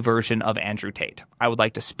healthy version of Andrew Tate. I would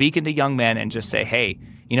like to speak into young men and just say, hey,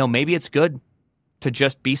 maybe it's good to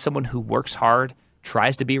just be someone who works hard,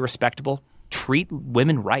 tries to be respectable, treat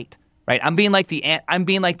women right. Right? I'm being like the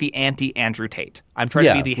anti Andrew Tate. I'm trying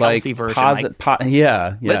to be the healthy version.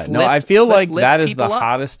 I feel like that is the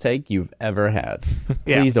hottest take you've ever had.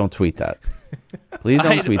 Please don't tweet that. Please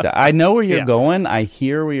don't tweet that. I know where you're going. I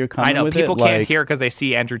hear where you're coming. I know with people it. can't hear because they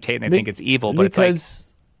see Andrew Tate and they think it's evil. But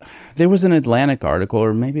because there was an Atlantic article,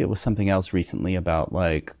 or maybe it was something else recently about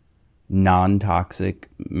like non-toxic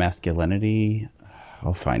masculinity.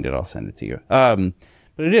 I'll find it. I'll send it to you. But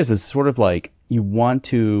it's sort of like you want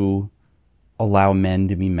to allow men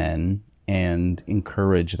to be men and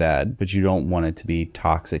encourage that, but you don't want it to be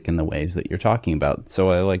toxic in the ways that you're talking about.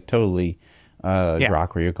 So I totally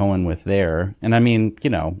grok where you're going with there. And I mean,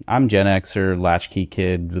 I'm Gen Xer, latchkey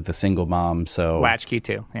kid with a single mom. So latchkey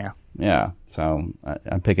too. Yeah. Yeah. So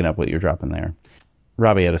I'm picking up what you're dropping there.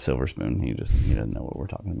 Robbie had a silver spoon. He doesn't know what we're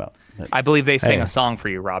talking about. But, I believe they sang a song for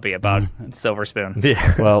you, Robbie, about silver spoon.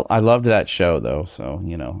 Yeah. Well, I loved that show though. So,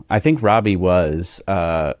 I think Robbie was,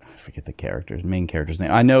 I forget the main character's name.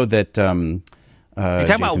 I know that, you're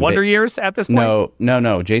talking about Wonder Years at this point?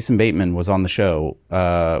 No. Jason Bateman was on the show,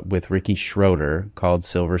 with Ricky Schroeder called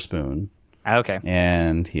Silver Spoon. Okay.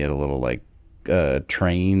 And he had a little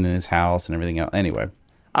train in his house and everything else. Anyway.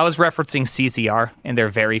 I was referencing CCR in their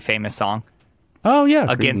very famous song. Oh, yeah.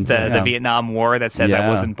 Against the Vietnam War that says I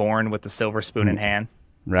wasn't born with the silver spoon in hand.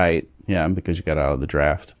 Right. Yeah, because you got out of the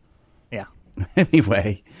draft. Yeah.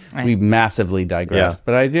 Anyway, we massively digressed. Yeah.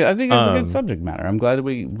 But I think it's a good subject matter. I'm glad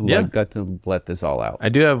we got to let this all out. I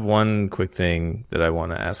do have one quick thing that I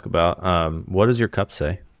want to ask about. What does your cup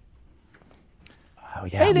say? Oh,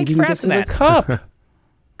 yeah. Hey, thank you for asking that. The cup.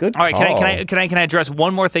 Good all call. right, can I address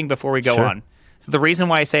one more thing before we go on? So the reason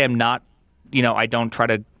why I say I'm not, I don't try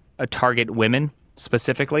to target women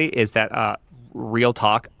specifically is that real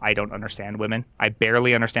talk, I don't understand women. I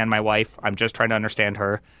barely understand my wife. I'm just trying to understand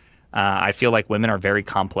her. I feel like women are very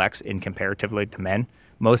complex in comparatively to men.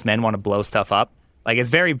 Most men want to blow stuff up. Like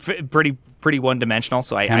it's pretty one-dimensional.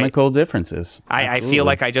 So chemical differences. I feel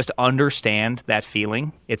like I just understand that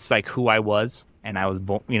feeling. It's like who I was, and I was,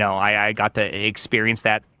 I got to experience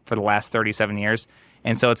that for the last 37 years.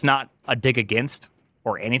 And so it's not a dig against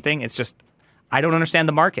or anything. It's just I don't understand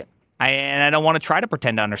the market. And I don't want to try to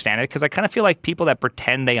pretend to understand it because I kind of feel like people that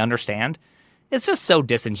pretend they understand, it's just so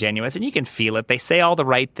disingenuous and you can feel it. They say all the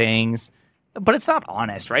right things, but it's not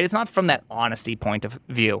honest, right? It's not from that honesty point of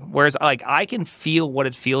view. Whereas I can feel what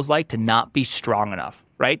it feels like to not be strong enough,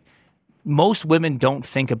 right? Most women don't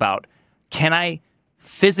think about, can I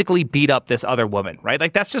physically beat up this other woman, right?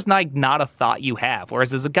 Like that's just not a thought you have.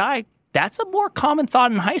 Whereas as a guy, that's a more common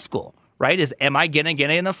thought in high school, right? Is, am I going to get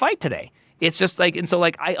in a fight today? It's just I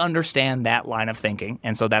understand that line of thinking.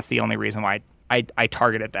 And so that's the only reason why I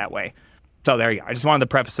target it that way. So there you go. I just wanted to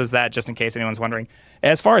preface that just in case anyone's wondering.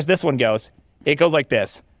 As far as this one goes, it goes like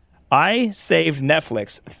this. I saved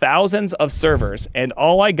Netflix thousands of servers, and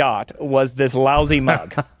all I got was this lousy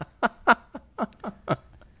mug.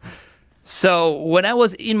 So when I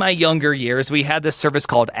was in my younger years, we had this service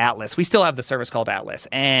called Atlas. We still have the service called Atlas.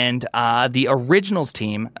 And the Originals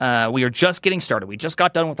team, we were just getting started. We just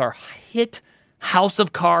got done with our hit House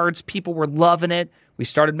of Cards. People were loving it. We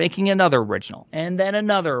started making another original, and then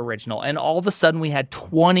another original, and all of a sudden we had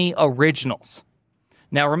 20 originals.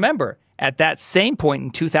 Now remember, at that same point in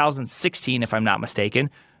 2016, if I'm not mistaken,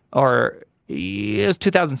 or it was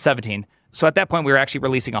 2017, so at that point we were actually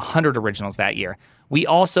releasing 100 originals that year. We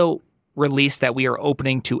also released that we are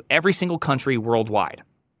opening to every single country worldwide.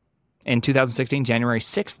 In 2016, January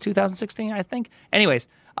 6th, 2016, I think. Anyways,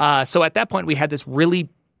 so at that point we had this really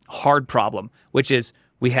hard problem, which is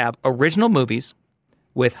we have original movies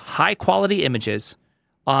with high-quality images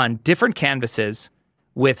on different canvases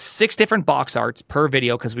with 6 different box arts per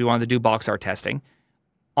video because we wanted to do box art testing.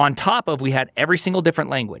 On top of, we had every single different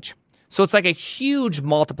language. So it's like a huge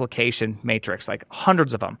multiplication matrix, like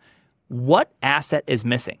hundreds of them. What asset is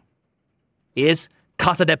missing? Is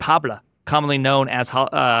Casa de Pablo, commonly known as,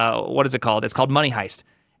 what is it called? It's called Money Heist.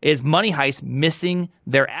 Is Money Heist missing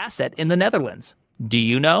their asset in the Netherlands? Do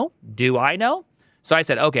you know? Do I know? So I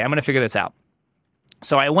said, okay, I'm going to figure this out.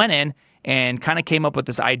 So I went in and kind of came up with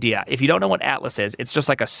this idea. If you don't know what Atlas is, it's just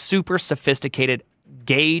like a super sophisticated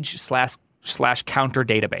gauge slash counter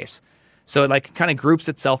database. So it like kind of groups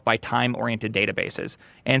itself by time-oriented databases.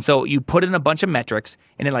 And so you put in a bunch of metrics,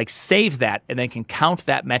 and it like saves that, and then can count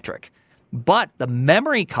that metric. But the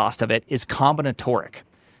memory cost of it is combinatoric.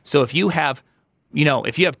 So if you have,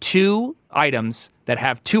 if you have 2 items that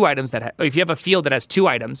have 2 items if you have a field that has 2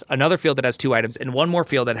 items, another field that has 2 items, and one more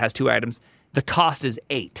field that has 2 items, the cost is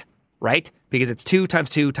 8, right? Because it's 2 times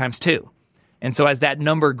 2 times 2. And so as that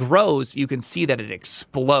number grows, you can see that it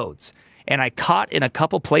explodes. And I caught in a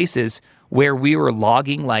couple places where we were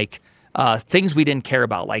logging like things we didn't care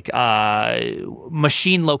about, like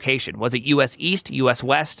machine location. Was it US East, US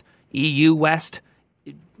West, EU West,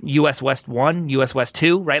 US West 1, US West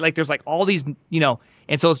 2, right? Like there's like all these,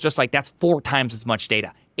 and so it's just like that's 4 times as much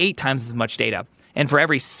data, 8 times as much data. And for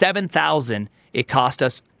every 7,000, it cost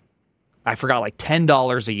us, I forgot, like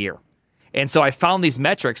 $10 a year. And so I found these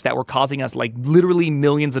metrics that were causing us like literally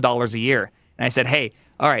millions of dollars a year. And I said, hey,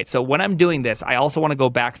 all right, so when I'm doing this, I also want to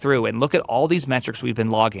go back through and look at all these metrics we've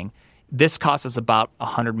been logging. This costs us about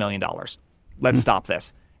 $100 million. Let's stop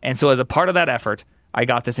this. And so as a part of that effort, I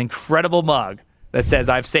got this incredible mug that says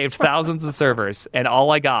I've saved thousands of servers, and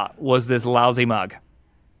all I got was this lousy mug.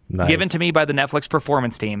 Nice. Given to me by the Netflix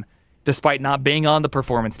performance team, despite not being on the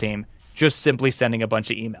performance team, just simply sending a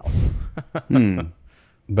bunch of emails.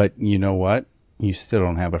 But you know what? You still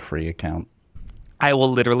don't have a free account. I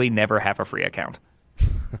will literally never have a free account.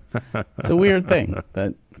 It's a weird thing,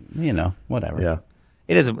 but, whatever. Yeah.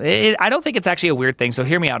 It is. I don't think it's actually a weird thing, so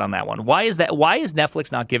hear me out on that one. Why is that? Why is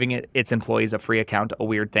Netflix not giving its employees a free account a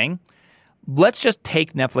weird thing? Let's just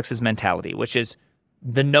take Netflix's mentality, which is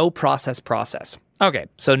the no process. Okay,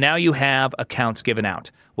 so now you have accounts given out.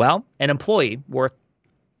 Well, an employee worth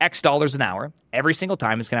X dollars an hour every single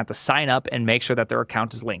time is going to have to sign up and make sure that their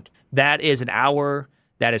account is linked. That is an hour.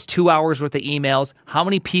 That is 2 hours worth of emails. How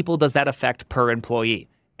many people does that affect per employee?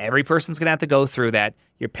 Every person's going to have to go through that.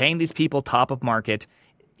 You're paying these people top of market.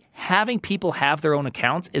 Having people have their own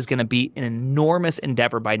accounts is going to be an enormous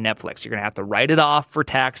endeavor by Netflix. You're going to have to write it off for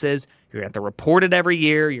taxes. You're going to have to report it every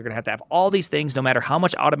year. You're going to have all these things, no matter how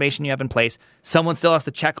much automation you have in place. Someone still has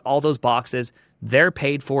to check all those boxes. They're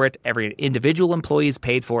paid for it. Every individual employee is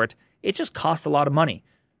paid for it. It just costs a lot of money.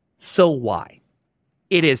 So why?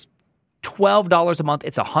 It is $12 a month.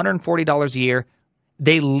 It's $140 a year.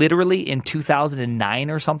 They literally, in 2009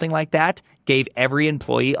 or something like that, gave every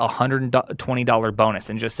employee a $120 bonus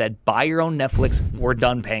and just said, buy your own Netflix. We're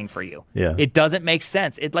done paying for you. Yeah. It doesn't make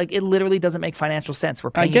sense. It literally doesn't make financial sense. We're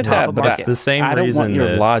paying I get you top that, of but market. It's the same I don't reason want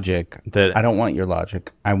your logic. I don't want your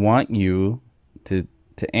logic. I want you to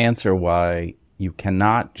answer why you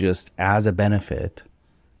cannot just, as a benefit,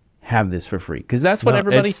 have this for free, because that's what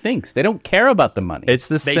everybody thinks. They don't care about the money. It's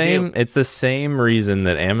the same. do. It's the same reason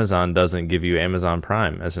that Amazon doesn't give you Amazon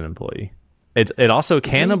Prime as an employee. It also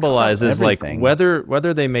cannibalizes, like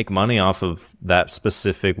whether they make money off of that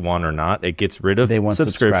specific one or not. It gets rid of They want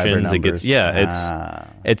subscriptions. It gets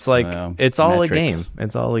it's like it's all metrics. a game.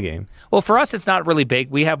 It's all a game. Well, for us, it's not really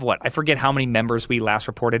big. We have I forget how many members we last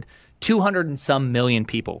reported. 200 and some million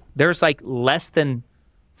people. There's like less than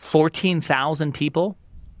 14,000 people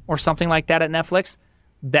or something like that at Netflix,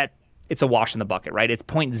 that it's a wash in the bucket, right? It's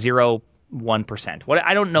 0.01%.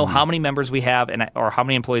 I don't know how many members we have or how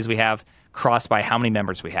many employees we have crossed by how many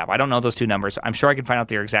members we have. I don't know those two numbers. I'm sure I can find out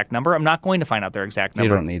their exact number. I'm not going to find out their exact number.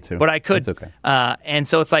 You don't need to. But I could. It's okay. And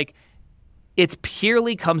so it's like, it's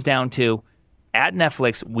purely comes down to, at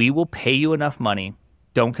Netflix, we will pay you enough money.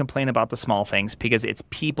 Don't complain about the small things, because it's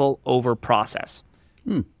people over process.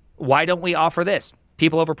 Why don't we offer this?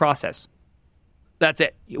 People over process. That's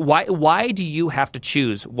it. Why do you have to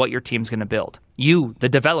choose what your team's going to build? You, the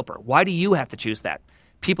developer, why do you have to choose that?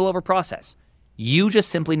 People over process. You just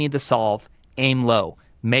simply need to solve, aim low,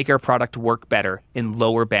 make our product work better in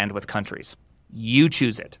lower bandwidth countries. You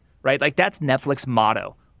choose it, right? Like that's Netflix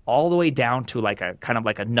motto all the way down to like a kind of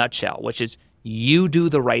like a nutshell, which is you do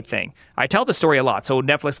the right thing. I tell the story a lot. So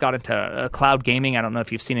Netflix got into cloud gaming. I don't know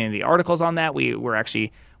if you've seen any of the articles on that.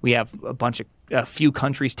 We have a few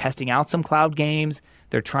countries testing out some cloud games.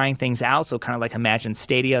 They're trying things out. So kind of like imagine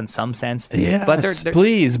Stadia in some sense. Yes, but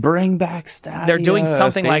please bring back Stadia. They're doing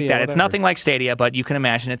something like that. Whatever. It's nothing like Stadia, but you can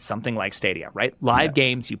imagine it's something like Stadia, right? Live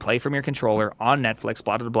games you play from your controller on Netflix,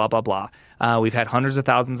 blah, blah, blah, blah, blah. We've had hundreds of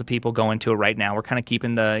thousands of people go into it right now. We're kind of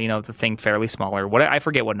keeping the thing fairly smaller. I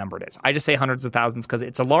forget what number it is. I just say hundreds of thousands because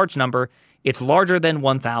it's a large number. It's larger than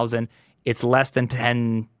 1,000. It's less than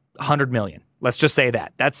 100 million. Let's just say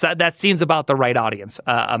that. That seems about the right audience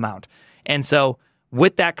amount. And so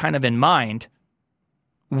with that kind of in mind,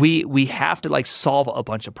 we have to like solve a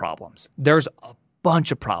bunch of problems. There's a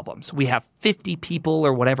bunch of problems. We have 50 people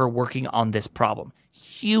or whatever working on this problem.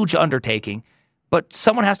 Huge undertaking, but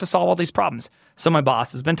someone has to solve all these problems. So my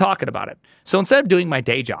boss has been talking about it. So instead of doing my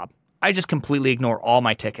day job, I just completely ignore all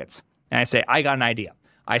my tickets. And I say, I got an idea.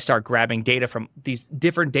 I start grabbing data from these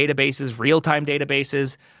different databases, real-time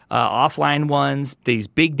databases, offline ones, these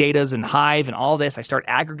big datas and Hive and all this. I start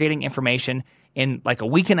aggregating information. And like a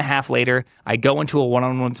week and a half later, I go into a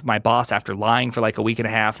one-on-one with my boss after lying for like a week and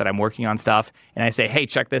a half that I'm working on stuff. And I say, hey,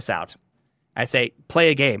 check this out. I say,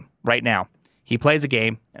 play a game right now. He plays a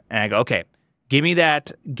game. And I go, okay, give me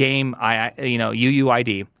that game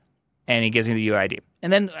UUID. And he gives me the UUID.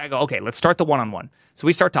 And then I go, okay, let's start the one-on-one. So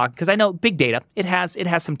we start talking because I know big data, it has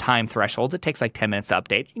some time thresholds. It takes like 10 minutes to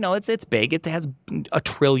update. It's big. It has a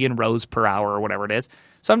trillion rows per hour or whatever it is.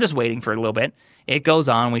 So I'm just waiting for a little bit. It goes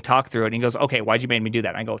on. We talk through it. And he goes, okay, why'd you make me do that?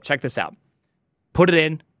 And I go, check this out. Put it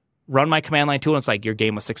in. Run my command line tool. And it's like, your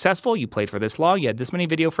game was successful. You played for this long. You had this many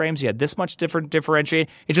video frames. You had this much different differentiate.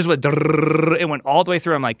 It just went, it went all the way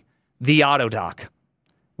through. I'm like, the auto dock.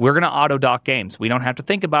 We're going to auto dock games. We don't have to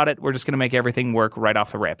think about it. We're just going to make everything work right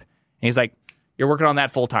off the rip. And he's like, you're working on that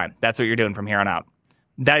full time. That's what you're doing from here on out.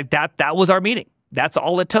 That was our meeting. That's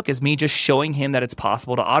all it took is me just showing him that it's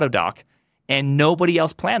possible to auto dock. And nobody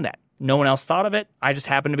else planned that. No one else thought of it. I just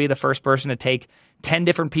happened to be the first person to take 10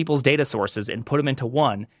 different people's data sources and put them into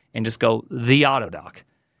one and just go the auto dock.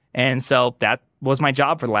 And so that was my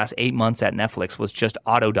job for the last 8 months at Netflix, was just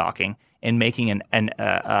auto docking and making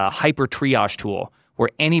a hyper triage tool where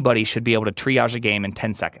anybody should be able to triage a game in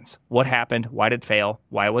 10 seconds. What happened? Why did it fail?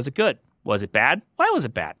 Why was it good? Was it bad? Why was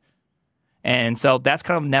it bad? And so that's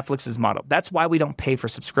kind of Netflix's model. That's why we don't pay for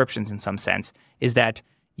subscriptions in some sense, is that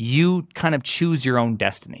you kind of choose your own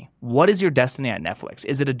destiny. What is your destiny at Netflix?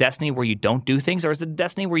 Is it a destiny where you don't do things, or is it a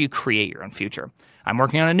destiny where you create your own future? I'm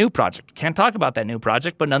working on a new project. Can't talk about that new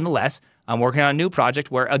project, but nonetheless, I'm working on a new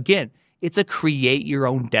project where, again, it's a create your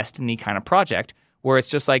own destiny kind of project where it's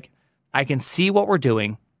just like, I can see what we're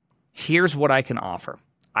doing. Here's what I can offer.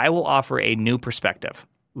 I will offer a new perspective.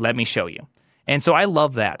 Let me show you. And so I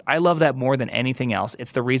love that. I love that more than anything else.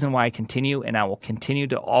 It's the reason why I continue, and I will continue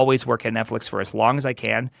to always work at Netflix for as long as I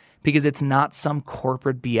can, because it's not some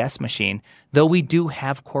corporate BS machine, though we do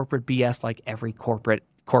have corporate BS like every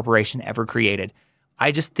corporation ever created.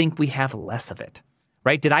 I just think we have less of it,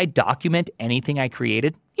 right? Did I document anything I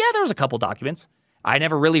created? Yeah, there was a couple documents. I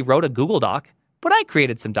never really wrote a Google Doc, but I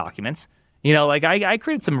created some documents. Like I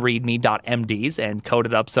created some readme.mds and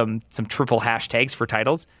coded up some triple hashtags for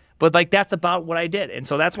titles. But like that's about what I did. And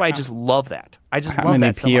so that's why I just love that. I just love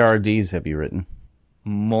that so much. How many PRDs have you written?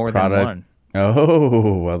 More than one.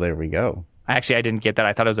 Oh, well, there we go. Actually, I didn't get that.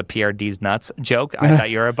 I thought it was a PRD's nuts joke. I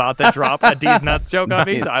thought you were about to drop a D's nuts joke on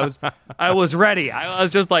me. So I was ready. I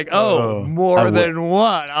was just like, more than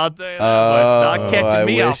one. I'll tell you that much. Not catching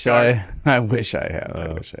me off guard. I wish I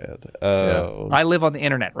had. Oh. I live on the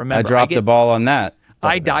internet. Remember, I dropped the ball on that.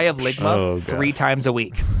 I die of ligma 3 times a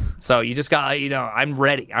week. So you just got, I'm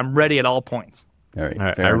ready. I'm ready at all points. All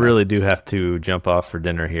right. I really do have to jump off for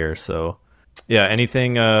dinner here. So, yeah,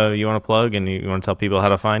 anything you want to plug and you want to tell people how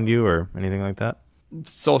to find you or anything like that?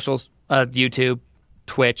 Socials, YouTube,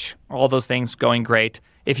 Twitch, all those things going great.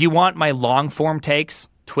 If you want my long form takes,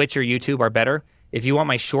 Twitch or YouTube are better. If you want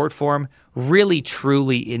my short form, really,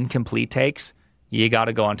 truly incomplete takes, you got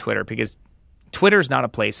to go on Twitter, because Twitter's not a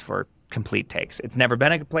place for complete takes. It's never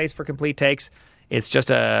been a place for complete takes. It's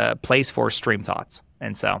just a place for stream thoughts.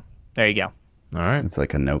 And so there you go. All right. It's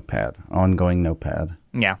like a notepad, ongoing notepad.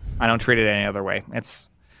 Yeah. I don't treat it any other way.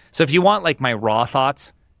 So if you want like my raw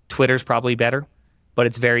thoughts, Twitter's probably better, but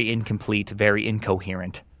it's very incomplete, very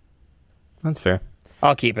incoherent. That's fair.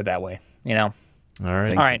 I'll keep it that way, All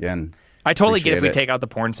right. Thanks again. I totally get if Appreciate we it. take out the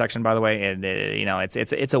porn section, by the way, and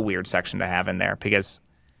it's a weird section to have in there because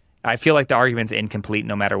I feel like the argument's incomplete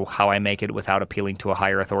no matter how I make it without appealing to a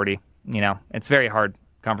higher authority. It's very hard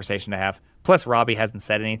conversation to have. Plus, Robbie hasn't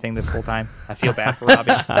said anything this whole time. I feel bad for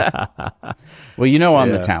Robbie. Well, I'm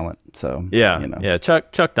the talent, so Yeah.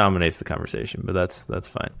 Chuck dominates the conversation, but that's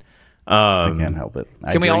fine. I can't help it.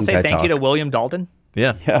 Can we all say thank you to William Dalton?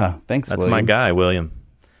 Yeah. Yeah, thanks. That's William. my guy, William.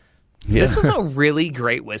 Yeah. This was a really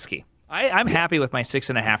great whiskey. I'm happy with my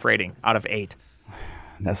 6.5 rating out of 8.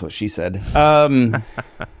 That's what she said.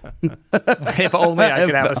 If only I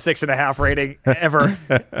could have a 6.5 rating ever.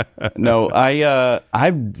 No, I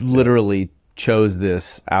literally chose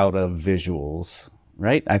this out of visuals.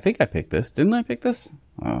 Right? I think I picked this. Didn't I pick this?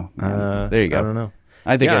 Oh, man. There you go. I don't know.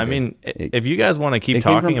 I think. Yeah, I I did. mean, if you guys want to keep it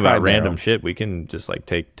came talking from about Pride random Barrel. shit, we can just like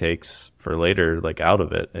take takes for later, like out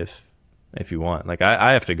of it, if you want. Like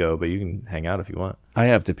I have to go, but you can hang out if you want. I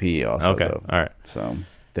have to pee also. Okay, Though. all right. So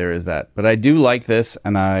there is that. But I do like this,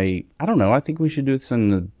 and I don't know. I think we should do this in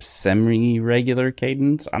the semi-regular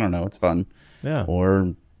cadence. I don't know. It's fun. Yeah.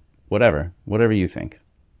 Or whatever you think.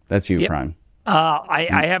 That's you, Yep. Prime.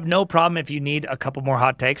 I have no problem if you need a couple more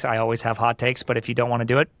hot takes. I always have hot takes, but if you don't want to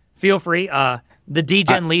do it, feel free. The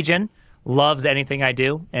DGen Legion loves anything I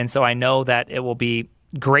do, and so I know that it will be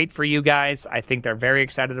great for you guys. I think they're very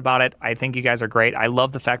excited about it. I think you guys are great. I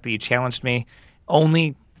love the fact that you challenged me.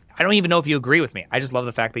 I don't even know if you agree with me. I just love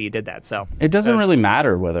the fact that you did that. So It doesn't really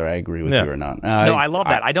matter whether I agree with Yeah. you or not. no, I love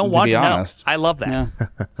that. I don't to want be to honest, know. I love that. Yeah.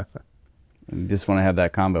 I just want to have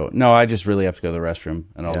that combo. No, I just really have to go to the restroom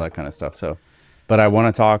and all that kind of stuff. So, but I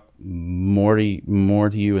want to talk more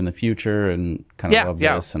to you in the future and kind of love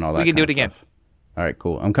this and all that. We can do kind it of again. stuff. All right,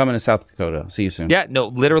 cool. I'm coming to South Dakota. See you soon. Yeah, no,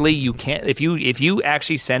 literally, you can't. If you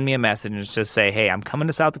actually send me a message and just say, "Hey, I'm coming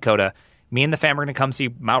to South Dakota. Me and the fam are going to come see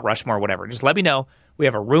Mount Rushmore, whatever." Just let me know. We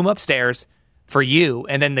have a room upstairs for you,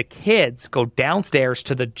 and then the kids go downstairs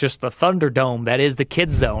to the Thunderdome that is the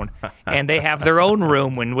kids zone, and they have their own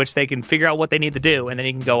room in which they can figure out what they need to do, and then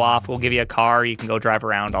you can go off. We'll give you a car. You can go drive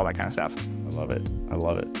around, all that kind of stuff. I love it. I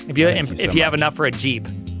love it. If you Thank if so you have much. enough for a Jeep,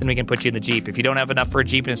 then we can put you in the Jeep. If you don't have enough for a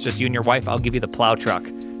Jeep and it's just you and your wife, I'll give you the plow truck.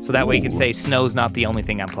 So that way you can say snow's not the only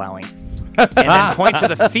thing I'm plowing. And then point to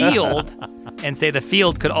the field and say the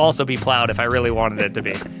field could also be plowed if I really wanted it to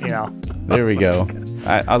be. There we go.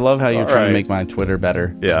 I love how you're All trying right. to make my Twitter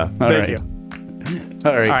better. Yeah. All Thank right. you.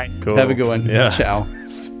 All right. All right. Cool. Have a good one. Yeah. Ciao.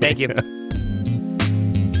 Thank you.